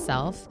sustain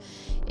itself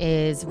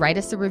is write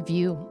us a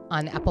review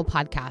on Apple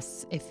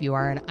Podcasts if you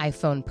are an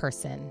iPhone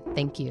person.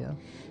 Thank you.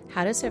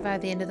 How to Survive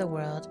the End of the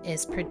World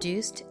is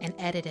produced and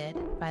edited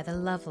by the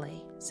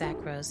lovely Zach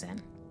Rosen.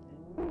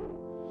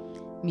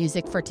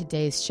 Music for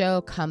today's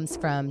show comes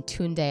from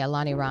Tunde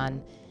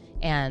Alaniran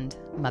and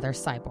Mother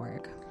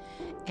Cyborg.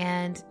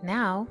 And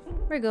now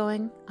we're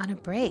going on a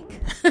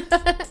break.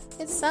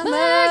 It's summer.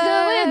 We're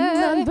going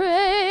on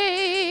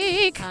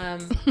break.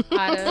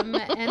 Autumn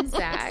and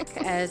Zach,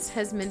 as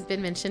has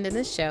been mentioned in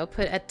the show,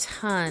 put a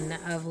ton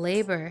of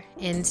labor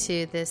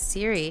into this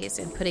series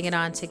and putting it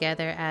on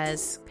together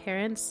as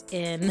parents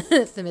in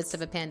the midst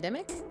of a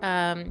pandemic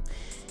and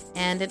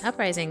an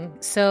uprising.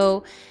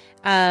 So,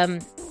 they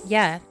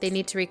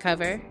need to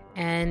recover.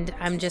 And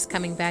I'm just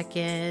coming back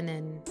in,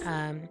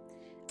 and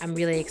I'm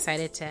really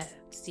excited to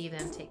see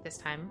them take this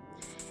time.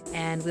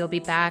 And we'll be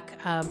back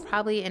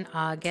probably in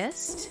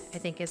August, I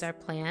think is our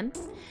plan.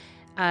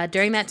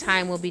 During that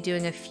time, we'll be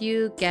doing a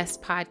few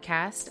guest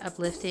podcasts,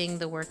 uplifting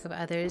the work of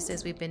others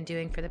as we've been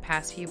doing for the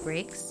past few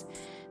breaks.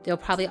 There'll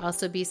probably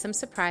also be some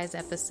surprise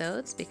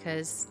episodes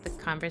because the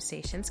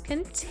conversations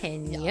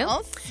continue.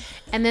 Yes.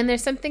 And then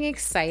there's something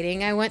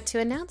exciting I want to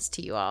announce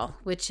to you all,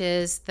 which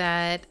is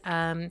that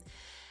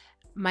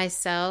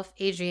myself,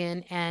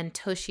 Adrienne, and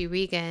Toshi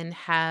Regan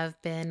have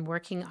been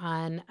working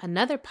on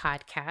another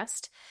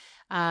podcast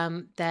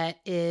that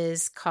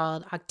is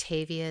called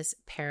Octavia's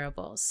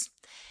Parables.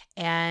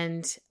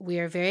 And we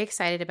are very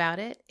excited about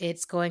it.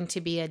 It's going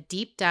to be a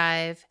deep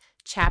dive,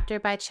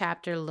 chapter by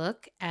chapter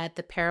look at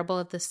the parable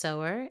of the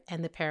sower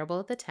and the parable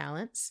of the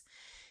talents.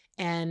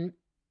 And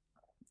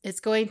it's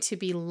going to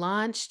be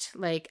launched,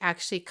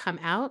 actually come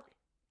out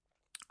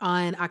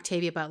on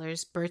Octavia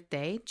Butler's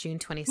birthday, June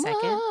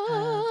 22nd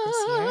of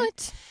this year.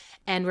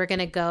 And we're going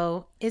to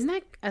go, isn't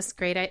that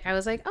great? I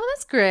was like, oh,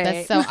 that's great.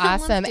 That's so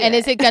awesome. And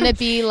is it going to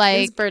be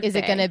is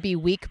it going to be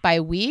week by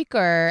week,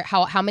 or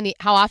how often are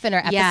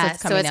episodes coming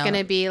out? So it's going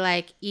to be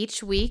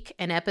each week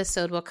an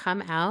episode will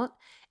come out.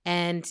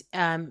 And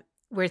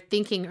we're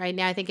thinking right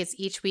now, I think it's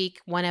each week,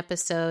 one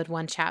episode,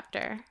 one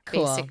chapter,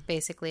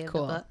 basically of the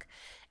book.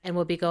 And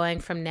we'll be going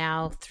from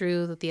now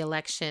through the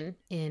election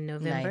in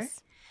November.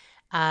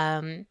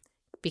 Nice.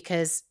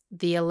 Because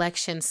the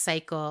election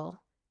cycle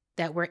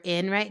that we're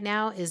in right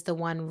now is the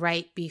one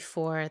right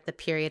before the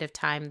period of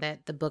time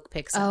that the book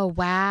picks up. Oh,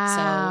 wow.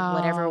 So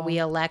whatever we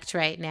elect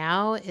right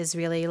now is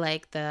really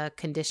the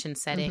condition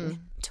setting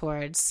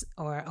towards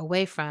or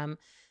away from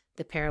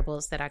the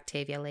parables that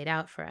Octavia laid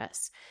out for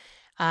us.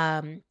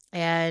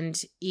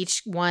 And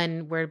each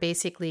one, we're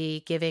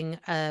basically giving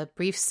a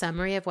brief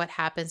summary of what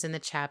happens in the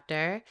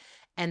chapter,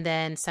 and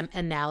then some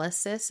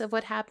analysis of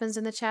what happens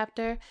in the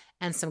chapter,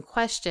 and some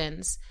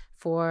questions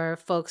for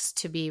folks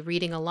to be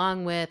reading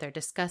along with or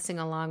discussing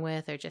along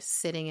with or just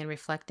sitting and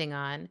reflecting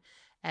on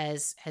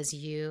as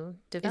you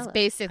develop. It's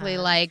basically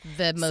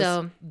the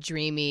most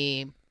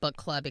dreamy book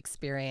club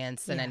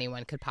experience that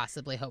anyone could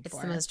possibly hope for.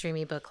 It's the most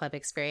dreamy book club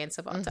experience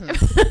of all time.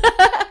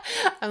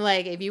 I'm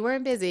if you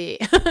weren't busy,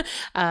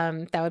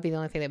 that would be the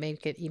only thing that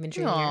made it even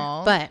dreamier.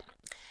 Aww. But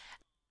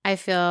I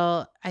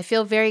feel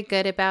very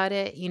good about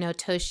it.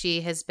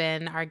 Toshi has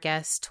been our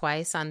guest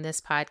twice on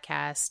this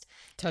podcast.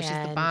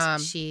 Toshi's the bomb.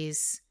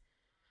 She's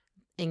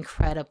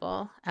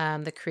incredible.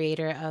 The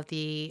creator of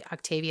the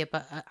Octavia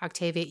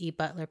E.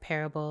 Butler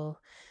parable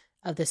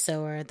of the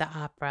sower, the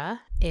opera.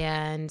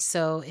 And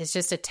so it's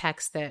just a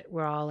text that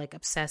we're all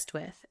obsessed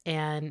with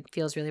and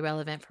feels really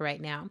relevant for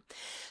right now.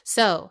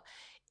 So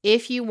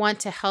if you want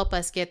to help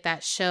us get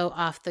that show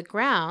off the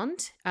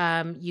ground,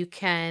 you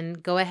can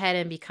go ahead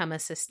and become a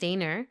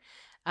sustainer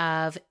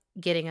of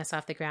getting us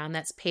off the ground.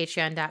 That's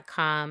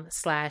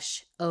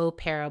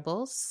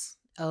patreon.com/oparables,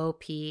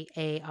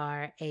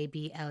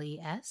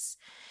 OPARABLES.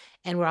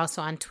 And we're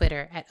also on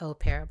Twitter at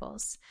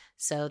oparables.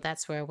 So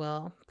that's where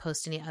we'll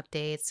post any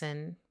updates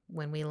and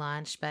when we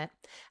launch. But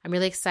I'm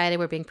really excited.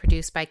 We're being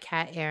produced by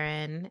Kat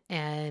Aaron.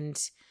 And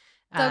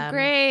so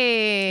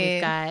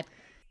great.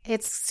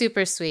 It's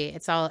super sweet.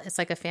 It's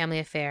like a family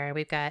affair.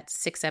 We've got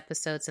 6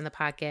 episodes in the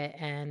pocket,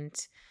 and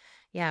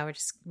we're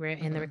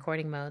in the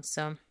recording mode.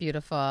 So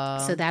beautiful.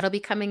 So that'll be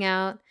coming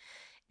out.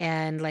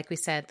 And like we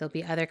said, there'll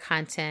be other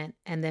content,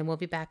 and then we'll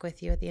be back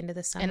with you at the end of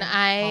the summer. And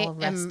I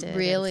am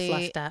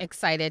really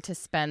excited to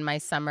spend my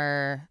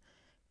summer,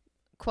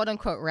 quote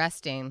unquote,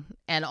 resting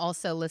and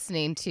also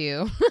listening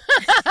to.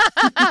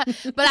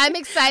 But I'm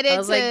excited. I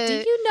was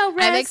do you know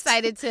rest? I'm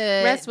excited to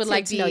rest would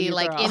to to know you,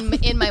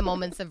 in my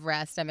moments of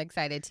rest. I'm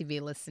excited to be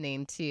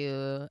listening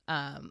to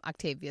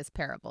Octavia's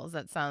Parables.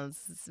 That sounds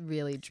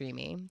really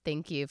dreamy.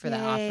 Thank you for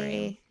that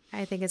offering.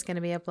 I think it's going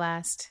to be a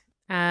blast.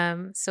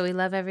 So we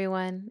love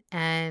everyone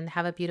and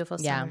have a beautiful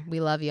summer. Yeah, we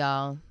love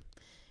y'all.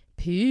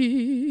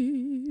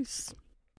 Peace.